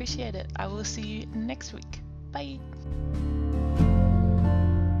really appreciate it. I will see you next week. Bye.